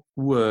enfant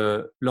où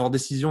leurs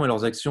décisions et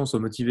leurs actions sont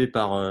motivées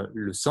par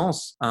le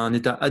sens à un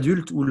état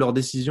adulte où leurs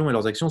décisions et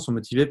leurs actions sont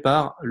motivées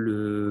par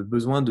le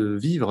besoin de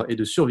vivre et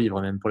de survivre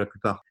même pour la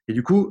plupart. Et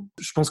du coup,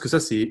 je pense que ça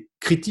c'est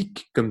critique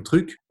comme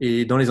truc.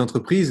 Et dans les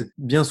entreprises,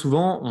 bien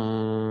souvent,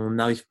 on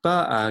n'arrive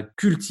pas à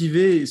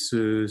cultiver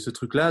ce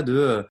truc-là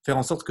de faire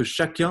en sorte que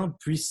chacun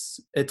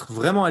puisse être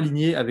vraiment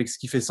aligné avec ce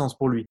qui fait sens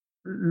pour lui.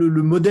 Le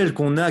modèle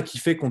qu'on a qui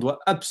fait qu'on doit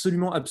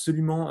absolument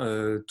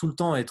tout le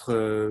temps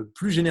être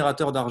plus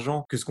générateur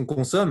d'argent que ce qu'on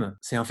consomme,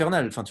 c'est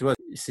infernal. Enfin, tu vois,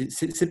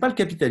 c'est pas le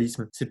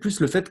capitalisme. C'est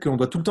plus le fait qu'on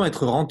doit tout le temps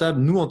être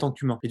rentable, nous, en tant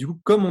qu'humains. Et du coup,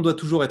 comme on doit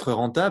toujours être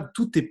rentable,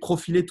 tout est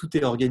profilé, tout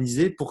est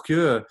organisé pour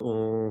que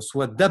on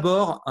soit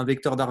d'abord un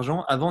vecteur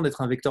d'argent avant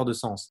d'être un vecteur de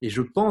sens. Et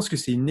je pense que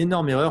c'est une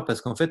énorme erreur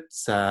parce qu'en fait,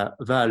 ça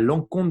va à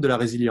l'encontre de la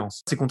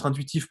résilience. C'est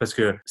contre-intuitif parce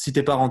que si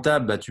t'es pas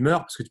rentable, bah, tu meurs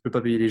parce que tu peux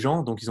pas payer les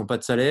gens, donc ils ont pas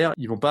de salaire,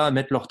 ils vont pas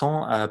mettre leur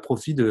temps à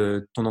profit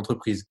de ton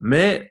entreprise.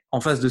 Mais en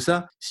face de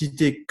ça, si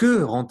t'es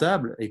que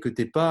rentable et que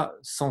t'es pas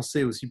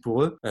censé aussi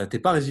pour eux, t'es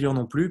pas résilient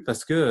non plus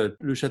parce que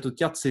le château de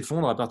cartes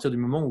s'effondre à partir du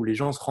moment où les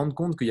gens se rendent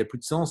compte qu'il y a plus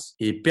de sens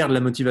et perdent la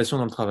motivation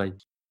dans le travail.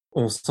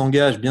 On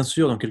s'engage bien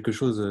sûr dans quelque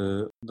chose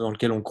dans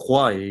lequel on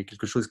croit et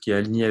quelque chose qui est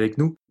aligné avec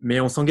nous,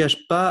 mais on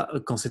s'engage pas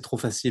quand c'est trop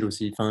facile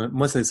aussi. Enfin,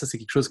 moi, ça c'est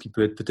quelque chose qui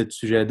peut être peut-être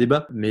sujet à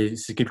débat, mais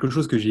c'est quelque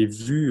chose que j'ai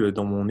vu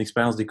dans mon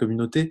expérience des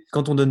communautés.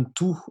 Quand on donne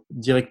tout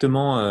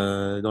directement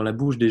dans la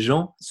bouche des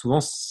gens,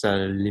 souvent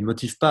ça les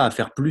motive pas à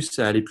faire plus,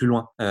 à aller plus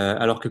loin.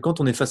 Alors que quand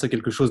on est face à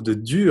quelque chose de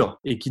dur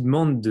et qui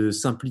demande de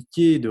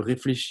s'impliquer, de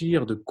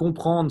réfléchir, de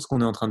comprendre ce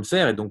qu'on est en train de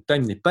faire, et donc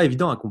Time n'est pas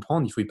évident à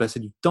comprendre, il faut y passer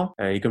du temps,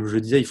 et comme je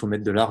le disais, il faut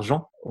mettre de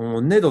l'argent.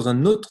 On est dans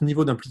un autre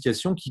niveau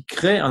d'implication qui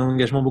crée un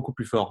engagement beaucoup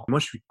plus fort. Moi,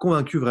 je suis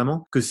convaincu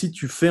vraiment que si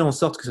tu fais en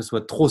sorte que ça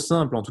soit trop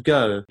simple, en tout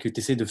cas que tu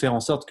essaies de faire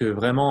en sorte que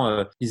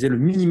vraiment ils aient le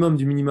minimum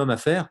du minimum à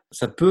faire,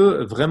 ça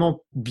peut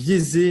vraiment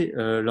biaiser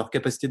leur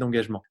capacité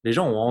d'engagement. Les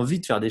gens ont envie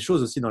de faire des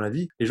choses aussi dans la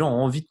vie, les gens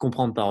ont envie de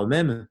comprendre par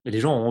eux-mêmes, et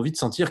les gens ont envie de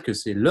sentir que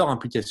c'est leur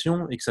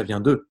implication et que ça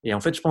vient d'eux. Et en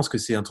fait, je pense que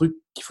c'est un truc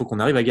qu'il faut qu'on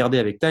arrive à garder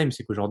avec Time,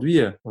 c'est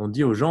qu'aujourd'hui, on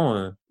dit aux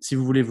gens, si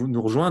vous voulez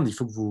nous rejoindre, il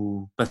faut que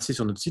vous passiez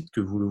sur notre site,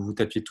 que vous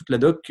tapiez toute la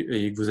doc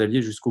et que vous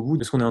alliez jusqu'au bout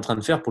de ce qu'on est en train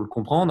de faire pour le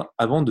comprendre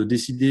avant de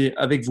décider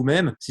avec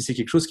vous-même si c'est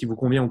quelque chose qui vous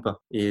convient ou pas.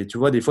 Et tu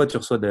vois, des fois, tu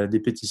reçois des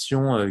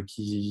pétitions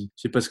qui,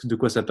 je sais pas de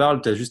quoi ça parle,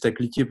 tu as juste à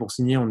cliquer pour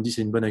signer, on te dit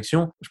c'est une bonne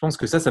action. Je pense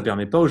que ça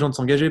permet pas aux gens de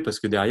s'engager parce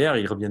que derrière,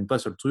 ils reviennent pas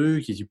sur le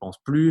truc, ils y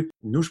pensent plus.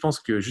 Nous, je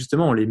pense que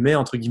justement, on les met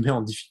entre guillemets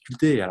en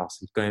difficulté. Alors,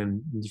 c'est quand même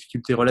une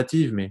difficulté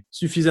relative, mais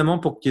suffisamment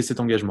pour qu'il y ait cet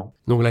engagement.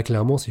 Donc là,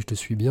 clairement, si je te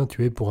suis bien,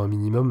 tu es pour un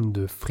minimum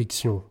de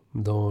friction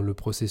dans le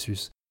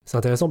processus. C'est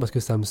intéressant parce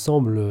que ça me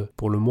semble,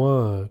 pour le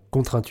moins,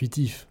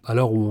 contre-intuitif. À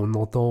l'heure où on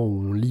entend,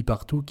 où on lit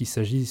partout qu'il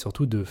s'agit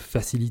surtout de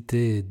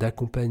faciliter,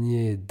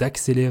 d'accompagner,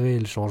 d'accélérer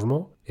le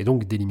changement et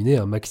donc d'éliminer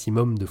un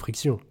maximum de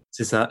friction.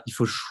 C'est ça, il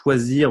faut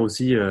choisir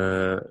aussi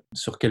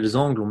sur quels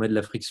angles on met de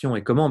la friction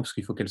et comment, parce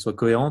qu'il faut qu'elle soit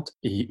cohérente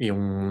et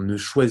on ne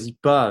choisit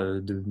pas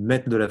de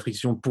mettre de la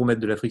friction pour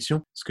mettre de la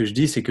friction. Ce que je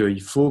dis, c'est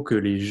qu'il faut que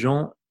les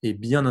gens aient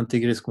bien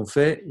intégré ce qu'on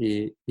fait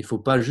et il faut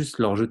pas juste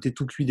leur jeter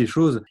tout cuit des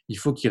choses, il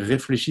faut qu'ils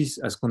réfléchissent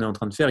à ce qu'on est en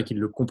train de faire et qu'ils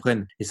le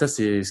comprennent. Et ça,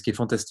 c'est ce qui est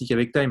fantastique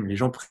avec Time, les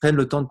gens prennent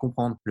le temps de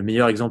comprendre. Le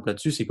meilleur exemple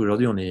là-dessus, c'est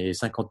qu'aujourd'hui, on est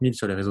 50 000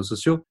 sur les réseaux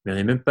sociaux, mais on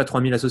n'est même pas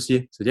 3 000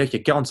 associés. C'est-à-dire qu'il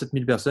y a 47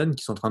 000 personnes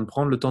qui sont en train de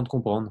prendre le temps de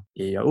comprendre.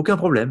 Et il n'y a aucun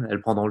problème,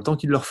 elles prendront le temps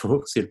qu'il leur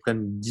faut. Si elles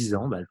prennent 10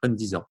 ans, elles prennent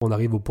 10 ans. On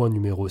arrive au point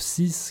numéro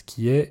 6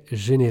 qui est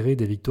générer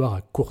des victoires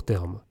à court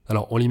terme.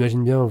 Alors, on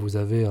l'imagine bien, vous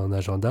avez un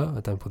agenda,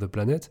 A Time for the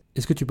Planet.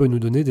 Est-ce que tu peux nous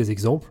donner des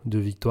exemples de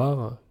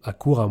victoires à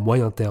court, à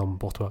moyen terme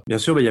pour toi ? Bien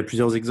sûr, il y a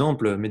plusieurs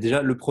exemples, mais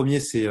déjà, le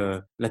premier, c'est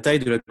la taille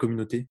de la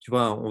communauté. Tu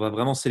vois, on va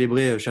vraiment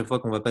célébrer chaque fois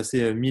qu'on va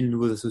passer 1000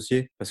 nouveaux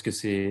associés parce que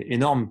c'est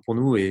énorme pour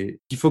nous et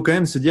il faut quand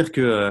même se dire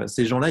que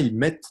ces gens-là, ils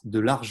mettent de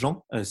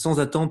l'argent sans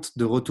attente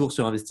de retour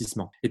sur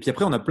investissement. Et puis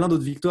après, on a plein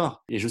d'autres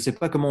victoires et je sais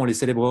pas comment on les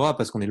célébrera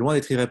parce qu'on est loin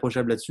d'être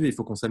irréprochable là-dessus. Il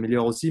faut qu'on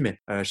s'améliore aussi, mais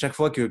chaque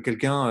fois que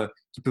quelqu'un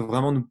qui peut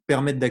vraiment nous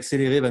permettre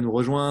d'accélérer va nous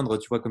rejoindre,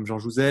 tu vois, comme Jean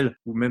Jouzel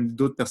ou même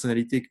d'autres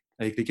personnalités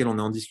avec lesquelles on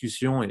est en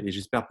discussion et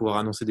j'espère pouvoir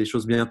annoncer des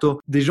choses bientôt.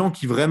 Des gens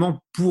qui vraiment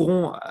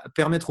pourront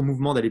permettre au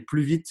mouvement d'aller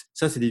plus vite,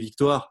 ça c'est des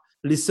victoires.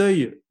 Les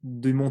seuils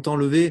du montant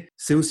levé,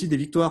 c'est aussi des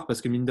victoires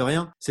parce que mine de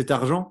rien, cet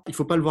argent, il ne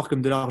faut pas le voir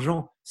comme de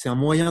l'argent, c'est un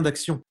moyen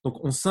d'action. Donc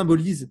on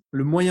symbolise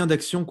le moyen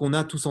d'action qu'on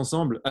a tous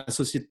ensemble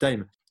associé de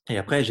Time. Et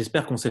après,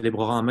 j'espère qu'on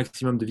célébrera un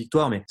maximum de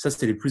victoires, mais ça,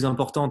 c'est les plus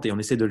importantes et on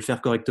essaie de le faire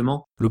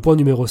correctement. Le point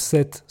numéro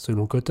 7,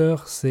 selon Cotter,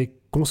 c'est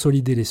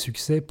consolider les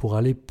succès pour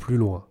aller plus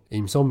loin. Et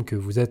il me semble que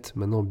vous êtes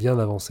maintenant bien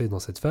avancé dans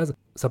cette phase.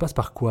 Ça passe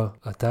par quoi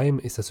à Time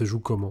et ça se joue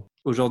comment ?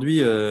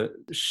 Aujourd'hui,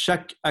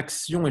 chaque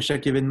action et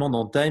chaque événement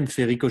dans Time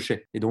fait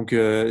ricochet. Et donc,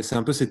 c'est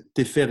un peu cet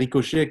effet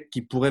ricochet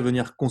qui pourrait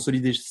venir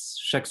consolider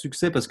chaque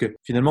succès parce que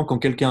finalement, quand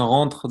quelqu'un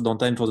rentre dans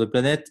Time for the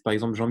Planet, par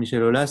exemple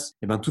Jean-Michel Aulas,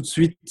 et ben tout de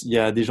suite, il y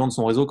a des gens de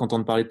son réseau qui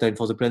entendent parler de Time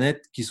for the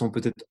Planet qui sont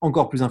peut-être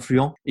encore plus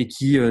influents et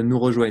qui nous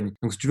rejoignent.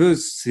 Donc, si tu veux,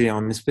 c'est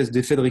un espèce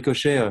d'effet de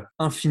ricochet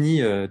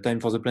infini,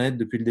 Time for the Planet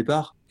depuis le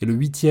départ. Et le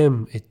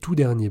 8e et tout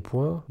dernier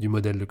point du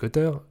modèle de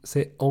Cotter,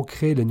 c'est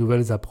ancrer les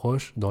nouvelles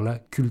approches dans la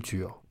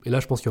culture. Et là,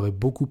 je pense qu'il y aurait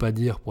beaucoup à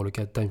dire pour le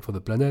cas de Time for the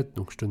Planet,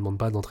 donc je te demande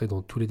pas d'entrer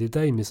dans tous les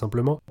détails, mais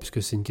simplement,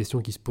 puisque c'est une question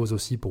qui se pose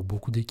aussi pour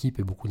beaucoup d'équipes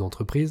et beaucoup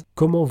d'entreprises,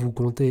 comment vous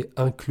comptez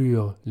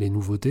inclure les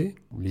nouveautés,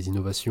 les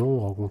innovations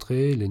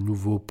rencontrées, les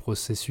nouveaux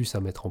processus à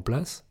mettre en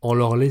place, en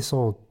leur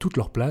laissant toute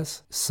leur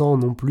place, sans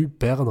non plus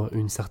perdre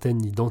une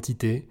certaine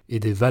identité et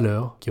des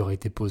valeurs qui auraient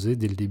été posées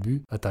dès le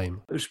début à Time.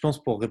 Je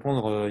pense, pour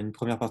répondre à une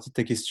première partie de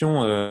ta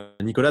question,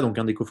 Nicolas, donc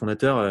un des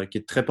cofondateurs, qui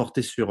est très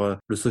porté sur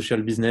le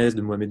social business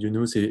de Mohamed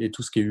Younous et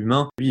tout ce qui est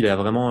humain, il a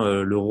vraiment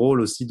le rôle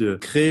aussi de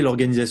créer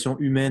l'organisation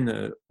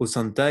humaine au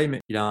sein de Time.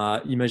 Il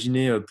a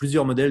imaginé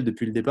plusieurs modèles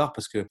depuis le départ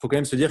parce qu'il faut quand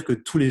même se dire que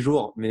tous les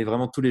jours, mais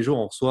vraiment tous les jours,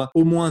 on reçoit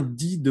au moins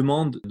 10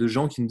 demandes de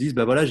gens qui nous disent «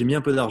 bah voilà, j'ai mis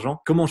un peu d'argent,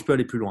 comment je peux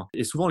aller plus loin ?»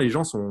 Et souvent, les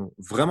gens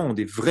ont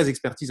des vraies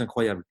expertises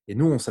incroyables. Et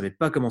nous, on savait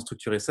pas comment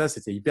structurer ça,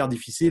 c'était hyper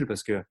difficile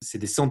parce que c'est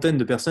des centaines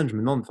de personnes, je me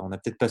demande, on a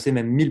peut-être passé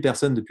même 1000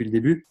 personnes depuis le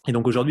début. Et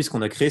donc aujourd'hui, ce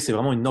qu'on a créé, c'est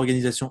vraiment une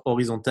organisation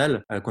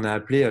horizontale qu'on a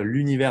appelée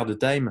l'univers de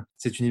Time.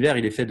 Cet univers,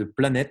 il est fait de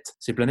planètes.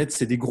 Ces planètes,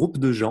 c'est des groupes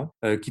de gens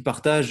qui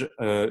partagent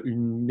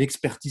une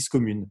expertise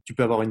commune. Tu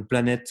peux avoir une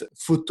planète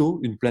photo,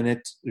 une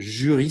planète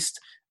juriste,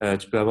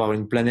 tu peux avoir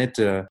une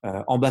planète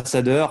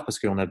ambassadeur, parce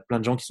qu'on a plein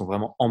de gens qui sont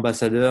vraiment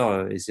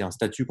ambassadeurs et c'est un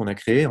statut qu'on a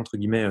créé, entre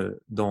guillemets,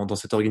 dans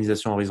cette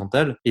organisation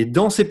horizontale. Et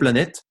dans ces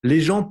planètes, les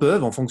gens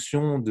peuvent, en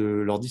fonction de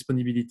leur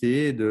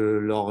disponibilité, de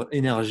leur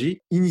énergie,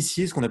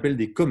 initier ce qu'on appelle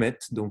des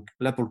comètes. Donc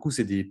là, pour le coup,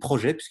 c'est des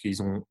projets,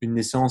 puisqu'ils ont une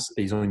naissance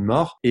et ils ont une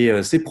mort. Et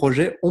ces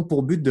projets ont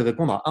pour but de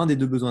répondre à un des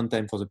deux besoins de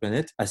Time for the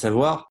Planet, à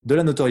savoir de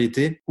la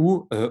notoriété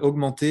ou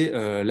augmenter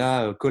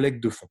la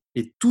collecte de fonds.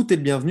 Et tout est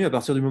le bienvenu à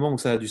partir du moment où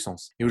ça a du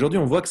sens. Et aujourd'hui,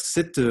 on voit que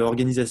cette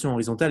organisation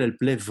horizontale, elle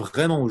plaît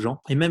vraiment aux gens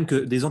et même que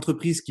des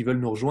entreprises qui veulent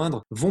nous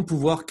rejoindre vont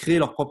pouvoir créer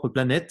leur propre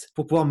planète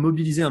pour pouvoir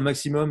mobiliser un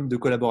maximum de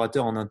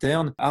collaborateurs en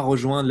interne à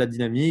rejoindre la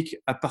dynamique,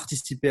 à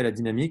participer à la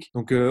dynamique.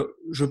 Donc,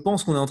 je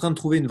pense qu'on est en train de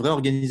trouver une vraie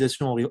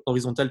organisation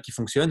horizontale qui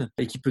fonctionne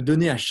et qui peut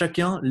donner à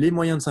chacun les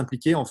moyens de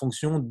s'impliquer en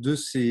fonction de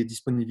ses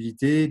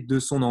disponibilités, de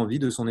son envie,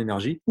 de son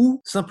énergie ou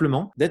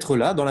simplement d'être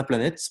là dans la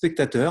planète,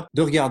 spectateur,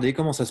 de regarder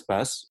comment ça se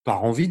passe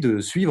par envie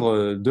de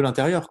suivre de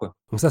l'intérieur, quoi.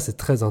 Donc ça, c'est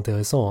très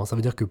intéressant, hein. Ça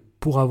veut dire que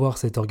pour avoir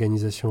cette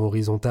organisation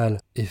horizontale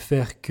et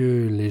faire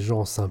que les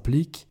gens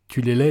s'impliquent,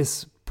 tu les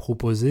laisses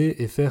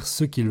proposer et faire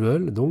ce qu'ils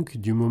veulent, donc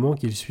du moment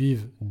qu'ils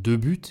suivent deux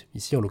buts,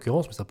 ici en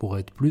l'occurrence, mais ça pourrait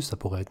être plus, ça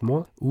pourrait être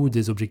moins, ou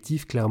des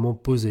objectifs clairement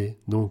posés.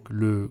 Donc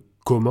le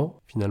comment,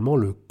 finalement,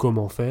 le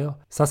comment faire,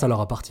 ça leur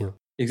appartient.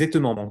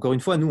 Exactement. Encore une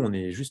fois, nous, on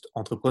est juste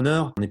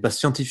entrepreneurs, on n'est pas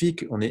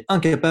scientifiques, on est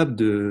incapable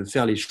de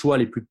faire les choix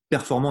les plus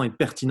performants et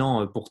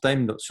pertinents pour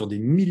Time sur des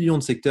millions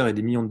de secteurs et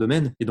des millions de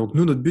domaines. Et donc,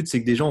 nous, notre but,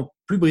 c'est que des gens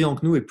plus brillants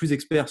que nous et plus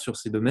experts sur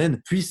ces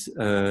domaines puissent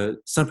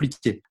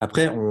s'impliquer.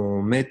 Après,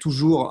 on met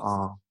toujours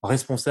un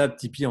responsable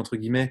Tipeee, entre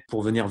guillemets,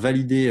 pour venir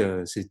valider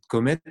cette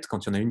comète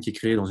quand il y en a une qui est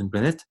créée dans une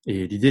planète.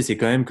 Et l'idée, c'est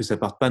quand même que ça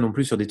parte pas non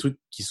plus sur des trucs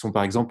qui sont,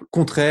 par exemple,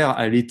 contraires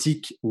à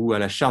l'éthique ou à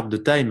la charte de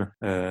Time.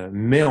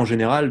 Mais en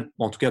général,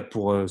 en tout cas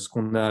pour ce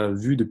qu'on a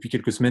vu depuis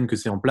quelques semaines que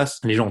c'est en place,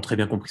 les gens ont très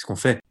bien compris ce qu'on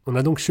fait. On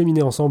a donc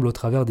cheminé ensemble au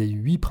travers des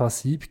 8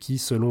 principes qui,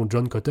 selon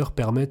John Cotter,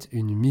 permettent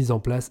une mise en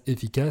place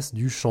efficace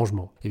du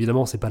changement.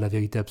 Évidemment, c'est pas la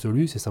vérité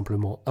absolue, c'est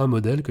simplement un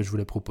modèle que je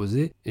voulais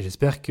proposer et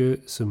j'espère que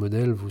ce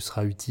modèle vous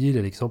sera utile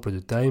à l'exemple de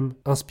Time,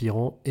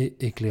 inspirant et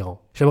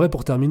éclairant. J'aimerais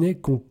pour terminer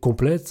qu'on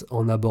complète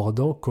en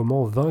abordant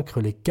comment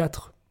vaincre les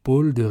 4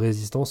 pôles de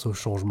résistance au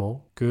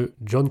changement que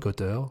John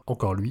Cotter,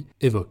 encore lui,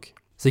 évoque.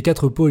 Ces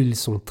 4 pôles, ils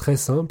sont très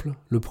simples.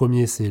 Le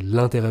premier, c'est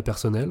l'intérêt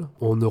personnel.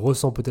 On ne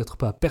ressent peut-être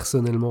pas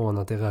personnellement un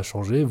intérêt à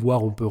changer,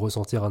 voire on peut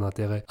ressentir un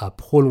intérêt à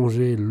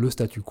prolonger le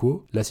statu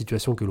quo, la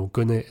situation que l'on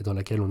connaît et dans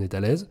laquelle on est à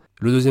l'aise.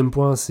 Le deuxième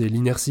point, c'est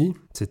l'inertie.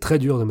 C'est très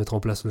dur de mettre en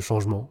place le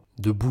changement,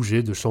 de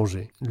bouger, de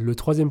changer. Le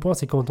troisième point,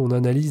 c'est quand on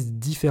analyse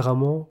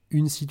différemment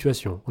une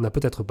situation. On n'a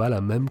peut-être pas la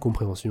même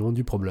compréhension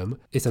du problème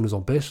et ça nous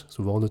empêche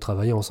souvent de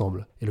travailler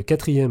ensemble. Et le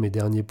quatrième et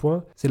dernier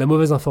point, c'est la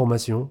mauvaise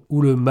information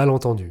ou le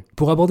malentendu.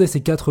 Pour aborder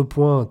ces 4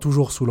 points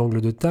toujours sous l'angle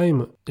de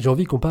Time, j'ai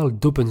envie qu'on parle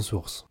d'open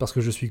source parce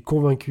que je suis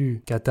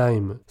convaincu qu'à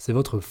Time, c'est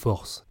votre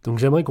force. Donc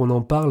j'aimerais qu'on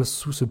en parle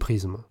sous ce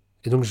prisme.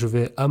 Et donc je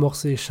vais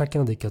amorcer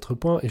chacun des 4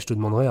 points et je te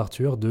demanderai,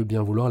 Arthur, de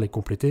bien vouloir les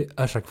compléter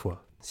à chaque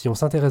fois. Si on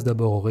s'intéresse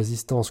d'abord aux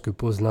résistances que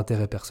pose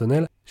l'intérêt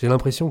personnel, j'ai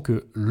l'impression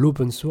que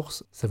l'open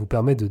source, ça vous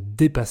permet de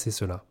dépasser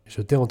cela.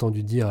 Je t'ai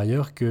entendu dire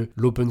ailleurs que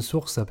l'open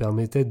source, ça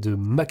permettait de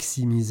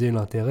maximiser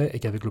l'intérêt et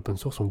qu'avec l'open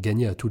source, on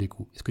gagnait à tous les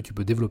coups. Est-ce que tu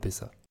peux développer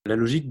ça ? La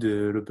logique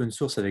de l'open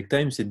source avec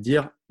Time, c'est de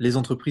dire les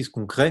entreprises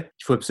qu'on crée,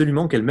 il faut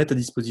absolument qu'elles mettent à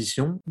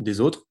disposition des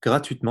autres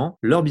gratuitement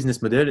leur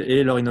business model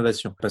et leur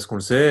innovation. Parce qu'on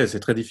le sait, c'est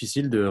très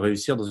difficile de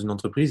réussir dans une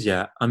entreprise. Il y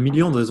a 1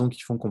 million de raisons qui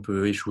font qu'on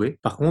peut échouer.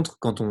 Par contre,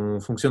 quand on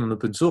fonctionne en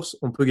open source,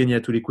 on peut gagner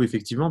à tous les coups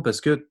effectivement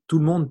parce que tout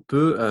le monde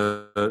peut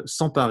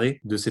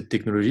s'emparer de cette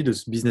technologie, de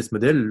ce business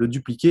model, le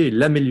dupliquer et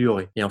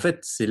l'améliorer. Et en fait,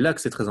 c'est là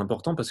que c'est très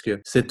important parce que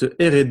cette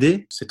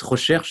R&D, cette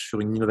recherche sur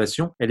une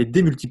innovation, elle est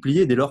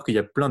démultipliée dès lors qu'il y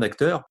a plein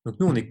d'acteurs. Donc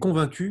nous, on est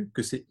convaincus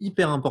que c'est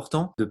hyper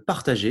important de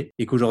partager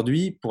et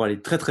qu'aujourd'hui, pour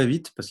aller très très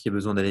vite, parce qu'il y a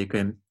besoin d'aller quand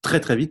même très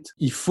très vite,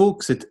 il faut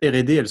que cette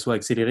R&D, elle soit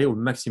accélérée au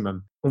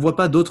maximum. On ne voit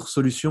pas d'autre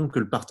solution que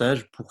le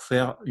partage pour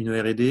faire une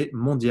R&D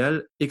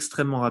mondiale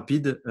extrêmement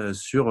rapide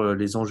sur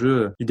les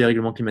enjeux du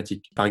dérèglement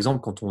climatique. Par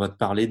exemple, quand on va te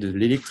parler de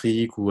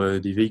l'électrique ou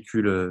des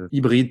véhicules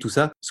hybrides, tout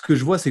ça, ce que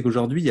je vois, c'est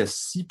qu'aujourd'hui, il y a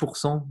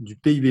 6% du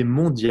PIB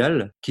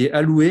mondial qui est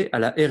alloué à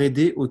la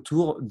R&D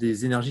autour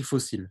des énergies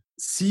fossiles.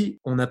 Si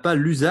on n'a pas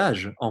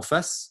l'usage en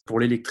face pour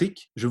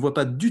l'électrique, je ne vois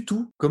pas du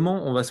tout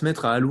comment on va se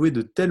mettre à allouer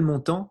de tels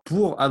montants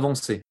pour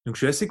avancer. Donc je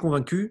suis assez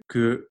convaincu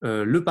que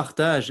le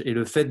partage et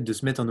le fait de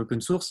se mettre en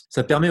open source,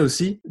 ça permet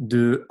aussi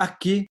de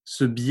hacker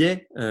ce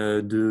biais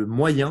de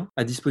moyens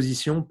à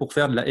disposition pour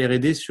faire de la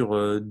R&D sur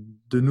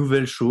de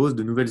nouvelles choses,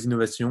 de nouvelles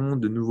innovations,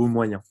 de nouveaux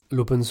moyens.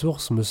 L'open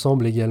source me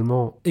semble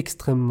également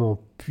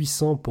extrêmement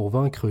puissant pour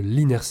vaincre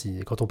l'inertie.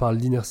 Et quand on parle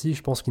d'inertie,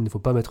 je pense qu'il ne faut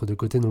pas mettre de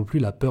côté non plus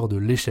la peur de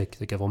l'échec.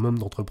 C'est qu'avant même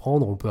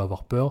d'entreprendre, on peut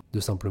avoir peur de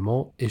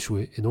simplement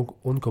échouer. Et donc,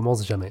 on ne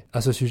commence jamais.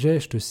 À ce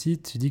sujet, je te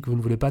cite, tu dis que vous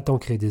ne voulez pas tant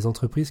créer des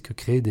entreprises que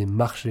créer des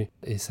marchés.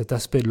 Et cet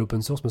aspect de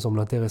l'open source me semble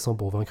intéressant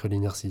pour vaincre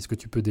l'inertie. Est-ce que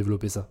tu peux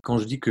développer ça ? Quand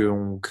je dis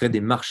qu'on crée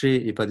des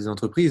marchés et pas des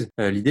entreprises,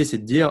 l'idée c'est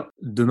de dire,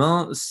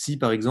 demain, si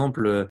par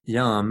exemple, il y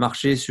a un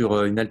marché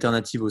sur une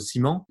alternative au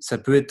ciment, ça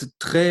peut être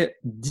très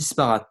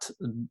disparate.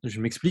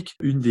 Je m'explique.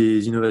 Une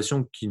des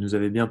innovations qui nous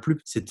avait bien plu,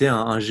 c'était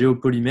un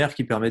géopolymère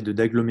qui permet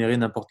d'agglomérer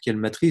n'importe quelle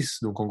matrice.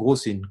 Donc en gros,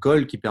 c'est une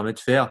colle qui permet de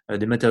faire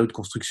des matériaux de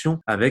construction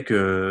avec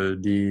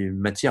des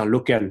matières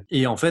locales.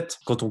 Et en fait,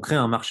 quand on crée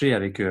un marché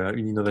avec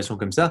une innovation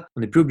comme ça, on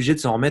n'est plus obligé de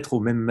s'en remettre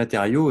aux mêmes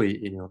matériaux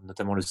et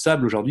notamment le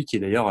sable aujourd'hui qui est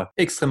d'ailleurs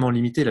extrêmement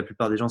limité. La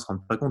plupart des gens ne se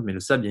rendent pas compte, mais le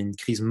sable, il y a une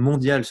crise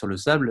mondiale sur le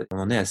sable. On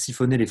en est à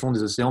siphonner les fonds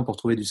des océans pour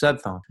trouver du sable.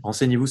 Enfin,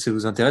 renseignez-vous si ça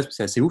vous intéresse,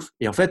 c'est assez ouf.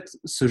 Et en fait,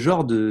 ce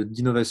genre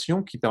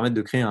d'innovation qui permettent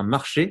de créer un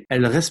marché,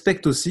 elle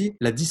respecte aussi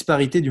la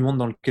disparité du monde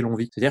dans lequel on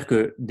vit. C'est-à-dire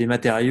que des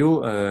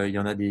matériaux, il y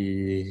en a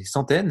des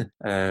centaines.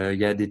 Il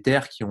y a des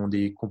terres qui ont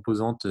des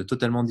composantes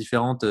totalement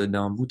différentes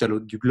d'un bout à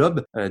l'autre du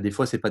globe. Des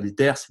fois, c'est pas des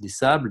terres, c'est des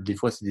sables. Des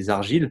fois, c'est des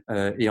argiles.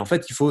 Et en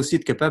fait, il faut aussi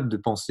être capable de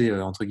penser,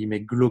 entre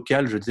guillemets,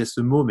 local, je disais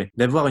ce mot, mais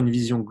d'avoir une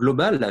vision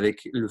globale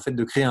avec le fait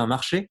de créer un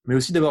marché, mais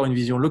aussi d'avoir une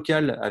vision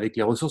locale avec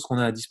les ressources qu'on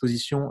a à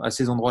disposition à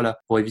ces endroits-là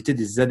pour éviter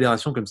des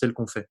aberrations comme celles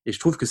qu'on fait. Et je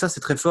trouve que ça, c'est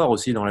très fort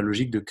aussi dans la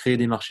logique de créer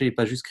des marchés et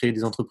pas juste créer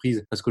des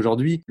entreprises. Parce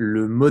qu'aujourd'hui,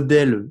 le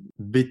modèle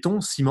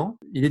béton, ciment,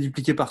 il est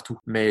dupliqué partout.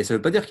 Mais ça ne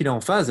veut pas dire qu'il est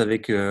en phase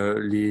avec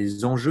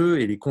les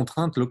enjeux et les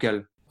contraintes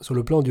locales. Sur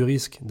le plan du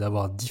risque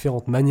d'avoir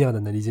différentes manières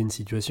d'analyser une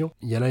situation,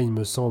 il y a là, il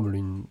me semble,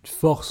 une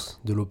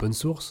force de l'open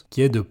source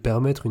qui est de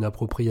permettre une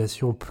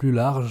appropriation plus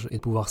large et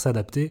de pouvoir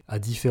s'adapter à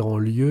différents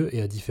lieux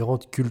et à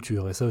différentes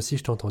cultures. Et ça aussi,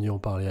 je t'ai entendu en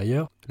parler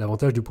ailleurs.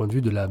 L'avantage du point de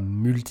vue de la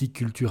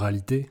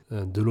multiculturalité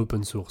de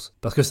l'open source.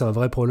 Parce que c'est un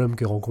vrai problème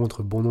que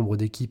rencontrent bon nombre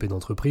d'équipes et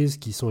d'entreprises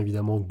qui sont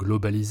évidemment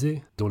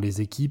globalisées, dont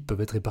les équipes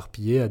peuvent être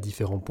éparpillées à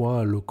différents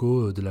points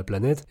locaux de la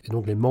planète. Et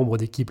donc les membres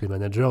d'équipe, les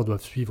managers,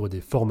 doivent suivre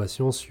des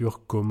formations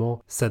sur comment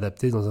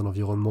s'adapter dans un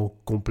environnement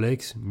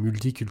complexe,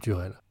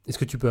 multiculturel. Est-ce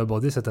que tu peux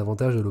aborder cet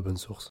avantage de l'open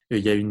source ? Il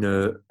y a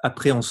une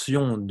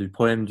appréhension du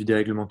problème du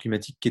dérèglement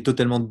climatique qui est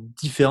totalement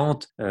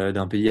différente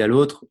d'un pays à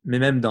l'autre, mais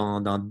même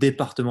d'un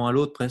département à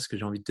l'autre presque,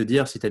 j'ai envie de te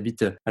dire. Si tu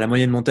habites à la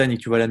moyenne montagne et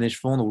que tu vois la neige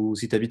fondre, ou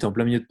si tu habites en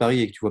plein milieu de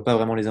Paris et que tu vois pas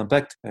vraiment les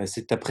impacts,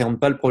 c'est que tu n'appréhendes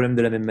pas le problème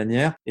de la même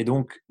manière. Et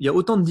donc, il y a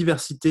autant de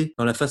diversité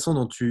dans la façon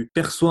dont tu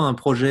perçois un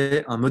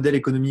projet, un modèle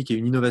économique et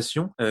une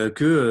innovation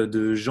que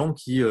de gens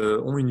qui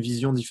ont une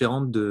vision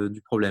différente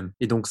du problème.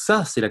 Et donc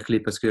ça, c'est la clé,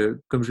 parce que,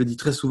 comme je le dis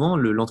très souvent,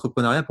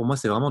 l'entrepreneuriat là, pour moi,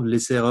 c'est vraiment de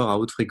l'essai-erreur à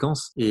haute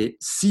fréquence. Et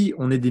si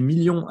on est des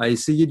millions à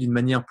essayer d'une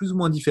manière plus ou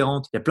moins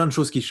différente, il y a plein de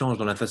choses qui changent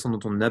dans la façon dont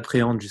on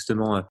appréhende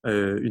justement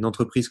une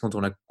entreprise quand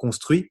on la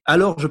construit,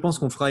 alors je pense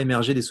qu'on fera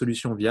émerger des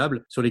solutions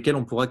viables sur lesquelles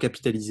on pourra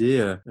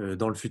capitaliser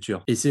dans le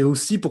futur. Et c'est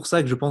aussi pour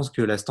ça que je pense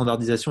que la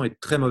standardisation est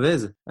très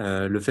mauvaise.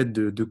 Le fait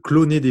de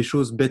cloner des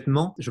choses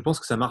bêtement, je pense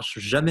que ça marche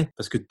jamais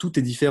parce que tout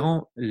est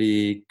différent.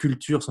 Les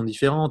cultures sont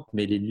différentes,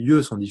 mais les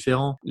lieux sont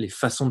différents, les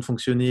façons de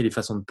fonctionner, les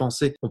façons de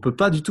penser. On peut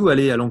pas du tout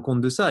aller à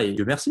l'encontre de ça. Et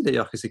Dieu merci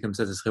d'ailleurs que c'est comme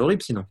ça serait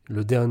horrible sinon.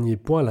 Le dernier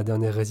point, la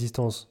dernière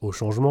résistance au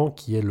changement,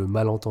 qui est le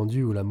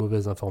malentendu ou la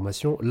mauvaise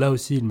information, là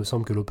aussi il me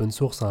semble que l'open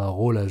source a un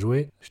rôle à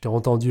jouer. Je t'ai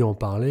entendu en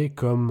parler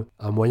comme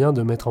un moyen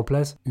de mettre en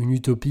place une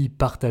utopie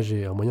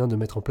partagée, un moyen de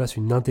mettre en place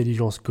une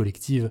intelligence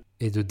collective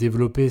et de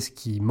développer ce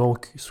qui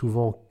manque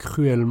souvent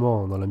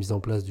cruellement dans la mise en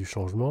place du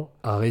changement,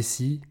 un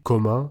récit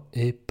commun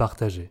et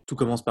partagé. Tout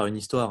commence par une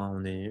histoire,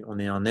 hein. On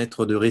est un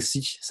être de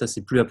récit, ça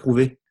c'est plus à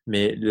prouver.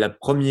 Mais la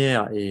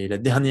première et la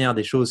dernière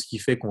des choses qui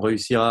fait qu'on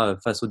réussira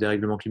face au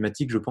dérèglement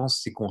climatique, je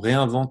pense, c'est qu'on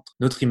réinvente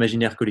notre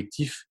imaginaire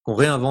collectif, qu'on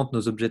réinvente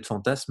nos objets de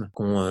fantasme,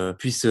 qu'on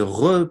puisse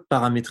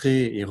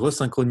reparamétrer et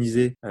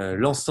resynchroniser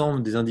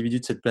l'ensemble des individus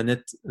de cette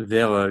planète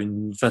vers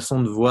une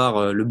façon de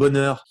voir le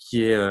bonheur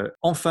qui est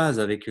en phase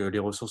avec les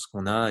ressources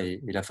qu'on a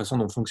et la façon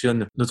dont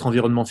fonctionne notre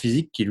environnement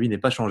physique qui, lui, n'est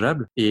pas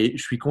changeable. Et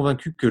je suis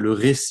convaincu que le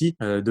récit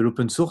de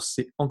l'open source,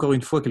 c'est encore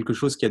une fois quelque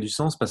chose qui a du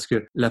sens parce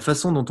que la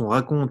façon dont on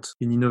raconte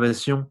une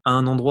innovation à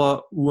un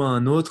endroit ou à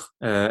un autre,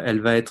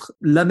 elle va être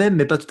la même,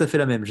 mais pas tout à fait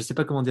la même. Je sais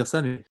pas comment dire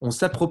ça, mais on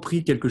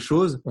s'approprie quelque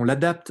chose, on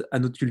l'adapte à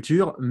notre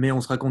culture, mais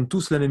on se raconte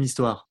tous la même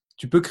histoire.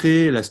 Tu peux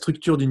créer la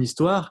structure d'une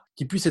histoire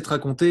qui puisse être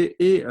racontée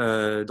et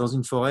dans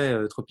une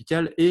forêt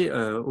tropicale et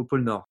au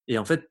pôle Nord. Et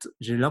en fait,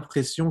 j'ai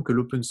l'impression que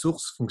l'open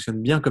source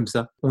fonctionne bien comme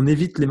ça. On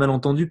évite les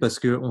malentendus parce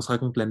qu'on se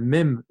raconte la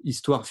même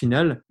histoire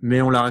finale,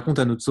 mais on la raconte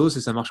à notre sauce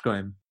et ça marche quand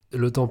même.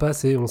 Le temps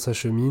passe et on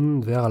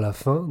s'achemine vers la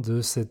fin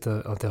de cette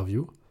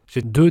interview.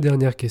 J'ai 2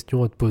 dernières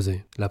questions à te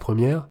poser. La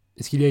première,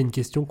 est-ce qu'il y a une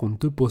question qu'on ne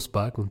te pose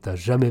pas, qu'on ne t'a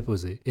jamais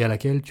posée, et à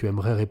laquelle tu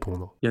aimerais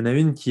répondre? Il y en a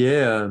une qui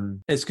est,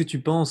 est-ce que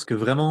tu penses que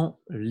vraiment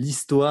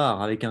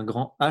l'histoire avec un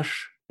grand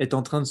H est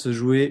en train de se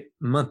jouer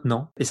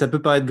maintenant? Et ça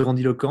peut paraître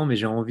grandiloquent, mais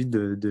j'ai envie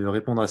de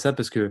répondre à ça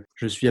parce que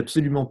je suis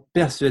absolument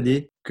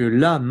persuadé que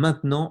là,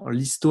 maintenant,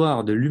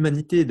 l'histoire de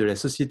l'humanité, de la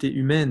société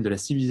humaine, de la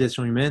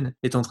civilisation humaine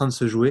est en train de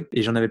se jouer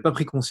et j'en avais pas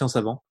pris conscience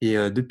avant. Et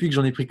depuis que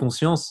j'en ai pris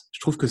conscience, je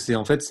trouve que c'est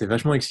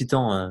vachement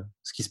excitant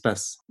ce qui se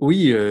passe.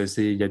 Oui,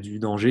 il y a du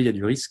danger, il y a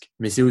du risque,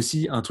 mais c'est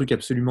aussi un truc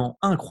absolument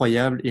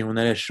incroyable et on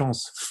a la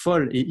chance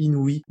folle et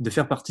inouïe de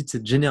faire partie de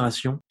cette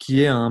génération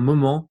qui est à un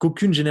moment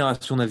qu'aucune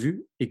génération n'a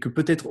vu et que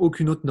peut-être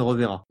aucune autre ne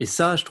reverra. Et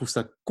ça, je trouve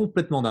ça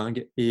complètement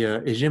dingue et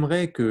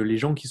j'aimerais que les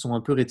gens qui sont un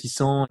peu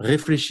réticents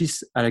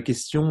réfléchissent à la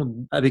question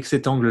avec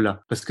cet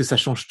angle-là, parce que ça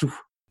change tout.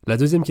 La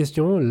deuxième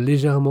question,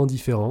 légèrement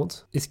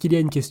différente. Est-ce qu'il y a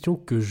une question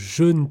que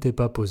je ne t'ai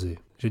pas posée?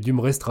 J'ai dû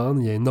me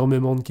restreindre, il y a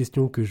énormément de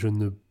questions que je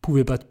ne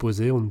pouvais pas te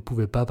poser, on ne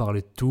pouvait pas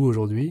parler de tout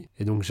aujourd'hui,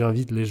 et donc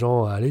j'invite les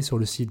gens à aller sur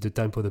le site de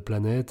Time for the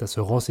Planet, à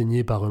se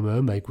renseigner par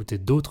eux-mêmes, à écouter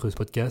d'autres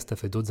podcasts, à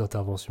faire d'autres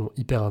interventions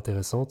hyper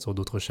intéressantes sur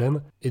d'autres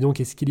chaînes. Et donc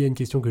est-ce qu'il y a une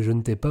question que je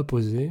ne t'ai pas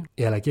posée,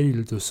 et à laquelle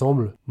il te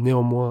semble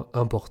néanmoins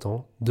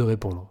important de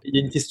répondre? Il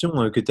y a une question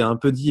que tu as un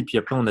peu dit, et puis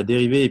après on a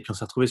dérivé, et puis on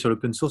s'est retrouvé sur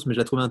l'open source, mais je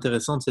la trouvais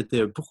intéressante,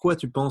 c'était pourquoi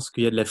tu penses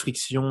qu'il y a de la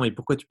friction, et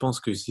pourquoi tu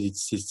penses que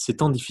c'est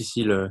tant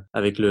difficile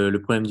avec le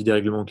problème du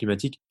dérèglement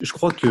climatique? Je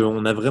crois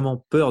qu'on a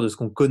vraiment peur de ce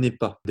qu'on connaît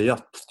pas. D'ailleurs,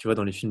 tu vois,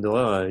 dans les films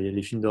d'horreur, il y a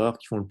les films d'horreur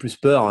qui font le plus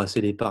peur,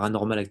 c'est les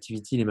paranormal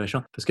activity, les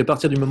machins. Parce qu'à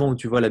partir du moment où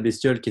tu vois la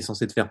bestiole qui est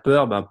censée te faire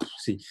peur,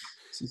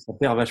 ça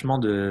perd vachement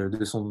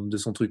de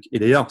son truc. Et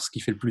d'ailleurs, ce qui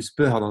fait le plus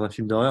peur dans un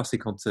film d'horreur, c'est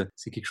quand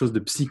c'est quelque chose de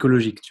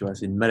psychologique, tu vois.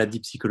 C'est une maladie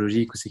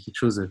psychologique ou c'est quelque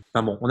chose...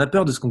 Enfin bon, on a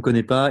peur de ce qu'on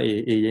connaît pas.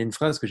 Et il y a une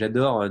phrase que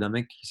j'adore d'un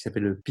mec qui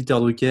s'appelle Peter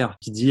Drucker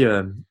qui dit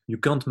You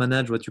can't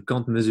manage what you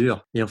can't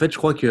measure. Et en fait, je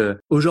crois que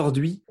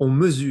aujourd'hui, on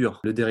mesure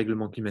le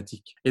dérèglement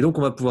climatique. Et donc,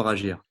 on va pouvoir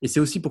agir. Et c'est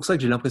aussi pour ça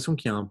que j'ai l'impression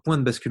qu'il y a un point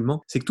de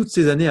basculement. C'est que toutes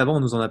ces années avant, on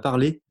nous en a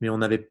parlé, mais on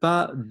n'avait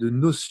pas de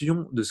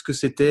notion de ce que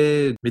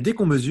c'était. Mais dès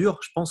qu'on mesure,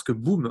 je pense que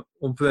boum,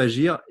 on peut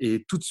agir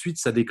et tout de suite,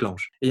 ça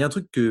déclenche. Et il y a un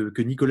truc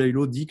que Nicolas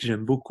Hulot dit que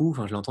j'aime beaucoup,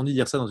 enfin, je l'ai entendu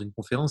dire ça dans une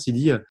conférence, il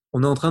dit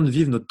on est en train de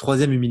vivre notre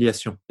 3e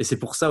humiliation. Et c'est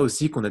pour ça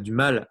aussi qu'on a du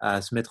mal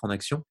à se mettre en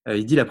action.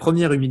 Il dit la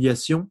première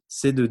humiliation,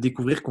 c'est de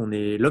découvrir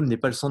l'homme n'est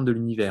pas le centre de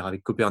l'univers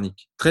avec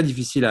Copernic. Très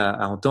difficile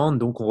à entendre,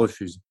 donc on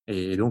refuse.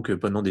 Et donc,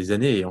 pendant des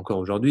années, et encore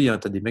aujourd'hui, tu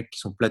as des mecs qui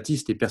sont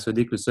platistes et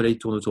persuadés que le soleil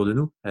tourne autour de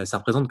nous. Ça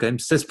représente quand même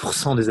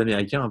 16% des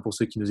Américains, pour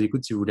ceux qui nous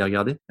écoutent, si vous voulez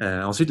regarder.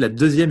 Ensuite, la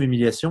deuxième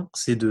humiliation,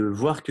 c'est de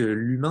voir que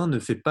l'humain ne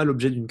fait pas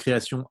l'objet d'une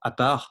création à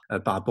part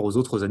par rapport aux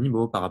autres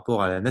animaux, par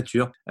rapport à la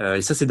nature.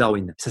 Et ça, c'est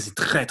Darwin. Ça, c'est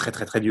très, très,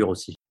 très, très dur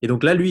aussi. Et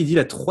donc là, lui, il dit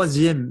la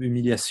 3e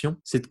humiliation,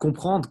 c'est de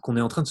comprendre qu'on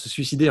est en train de se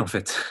suicider, en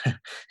fait.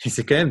 Et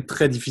c'est quand même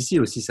très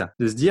difficile aussi, ça.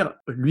 De se dire,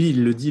 lui,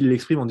 il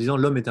l'exprime en disant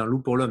l'homme est un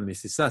loup pour l'homme. Mais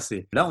c'est ça,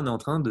 là, on est en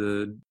train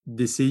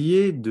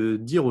d'essayer de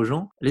dire aux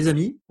gens, les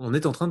amis, on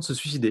est en train de se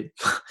suicider.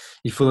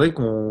 Il faudrait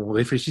qu'on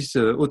réfléchisse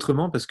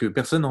autrement parce que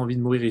personne n'a envie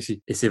de mourir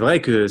ici. Et c'est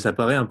vrai que ça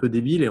paraît un peu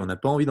débile et on n'a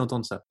pas envie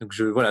d'entendre ça. Donc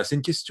voilà, c'est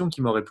une question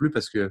qui m'aurait plu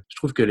parce que je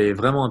trouve qu'elle est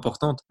vraiment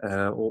importante.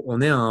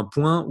 On est à un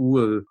point où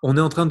on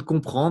est en train de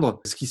comprendre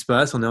ce qui se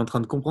passe, on est en train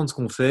de comprendre ce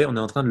qu'on fait, on est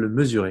en train de le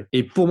mesurer.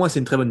 Et pour moi, c'est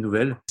une très bonne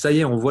nouvelle. Ça y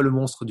est, on voit le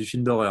monstre du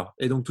film d'horreur.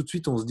 Et donc tout de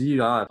suite, on se dit,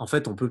 en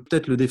fait, on peut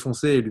peut-être le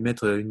défoncer et lui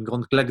mettre une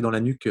grande claque dans la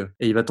nuque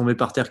et il va tomber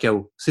par terre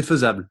KO. C'est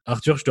faisable.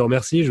 Arthur, je te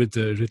remercie. Je vais te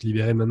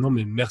libérer maintenant,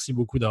 mais merci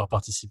beaucoup d'avoir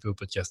participé au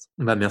podcast.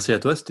 Merci à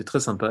toi, c'était très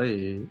sympa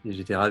et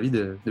j'étais ravi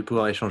de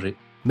pouvoir échanger.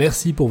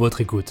 Merci pour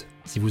votre écoute.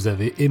 Si vous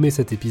avez aimé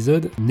cet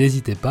épisode,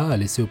 n'hésitez pas à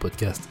laisser au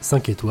podcast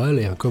 5 étoiles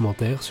et un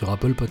commentaire sur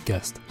Apple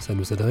Podcast. Ça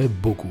nous aiderait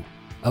beaucoup.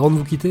 Avant de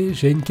vous quitter,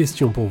 j'ai une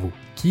question pour vous.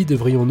 Qui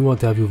devrions-nous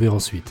interviewer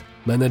ensuite ?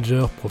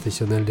 Manager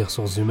professionnel des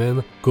ressources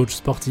humaines, coach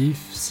sportif,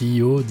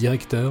 CEO,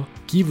 directeur,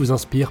 qui vous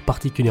inspire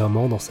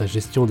particulièrement dans sa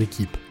gestion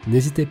d'équipe ?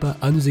 N'hésitez pas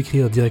à nous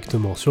écrire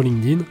directement sur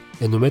LinkedIn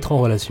et nous mettre en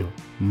relation.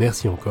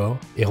 Merci encore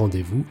et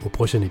rendez-vous au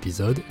prochain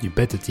épisode du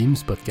Better Teams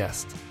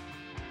Podcast.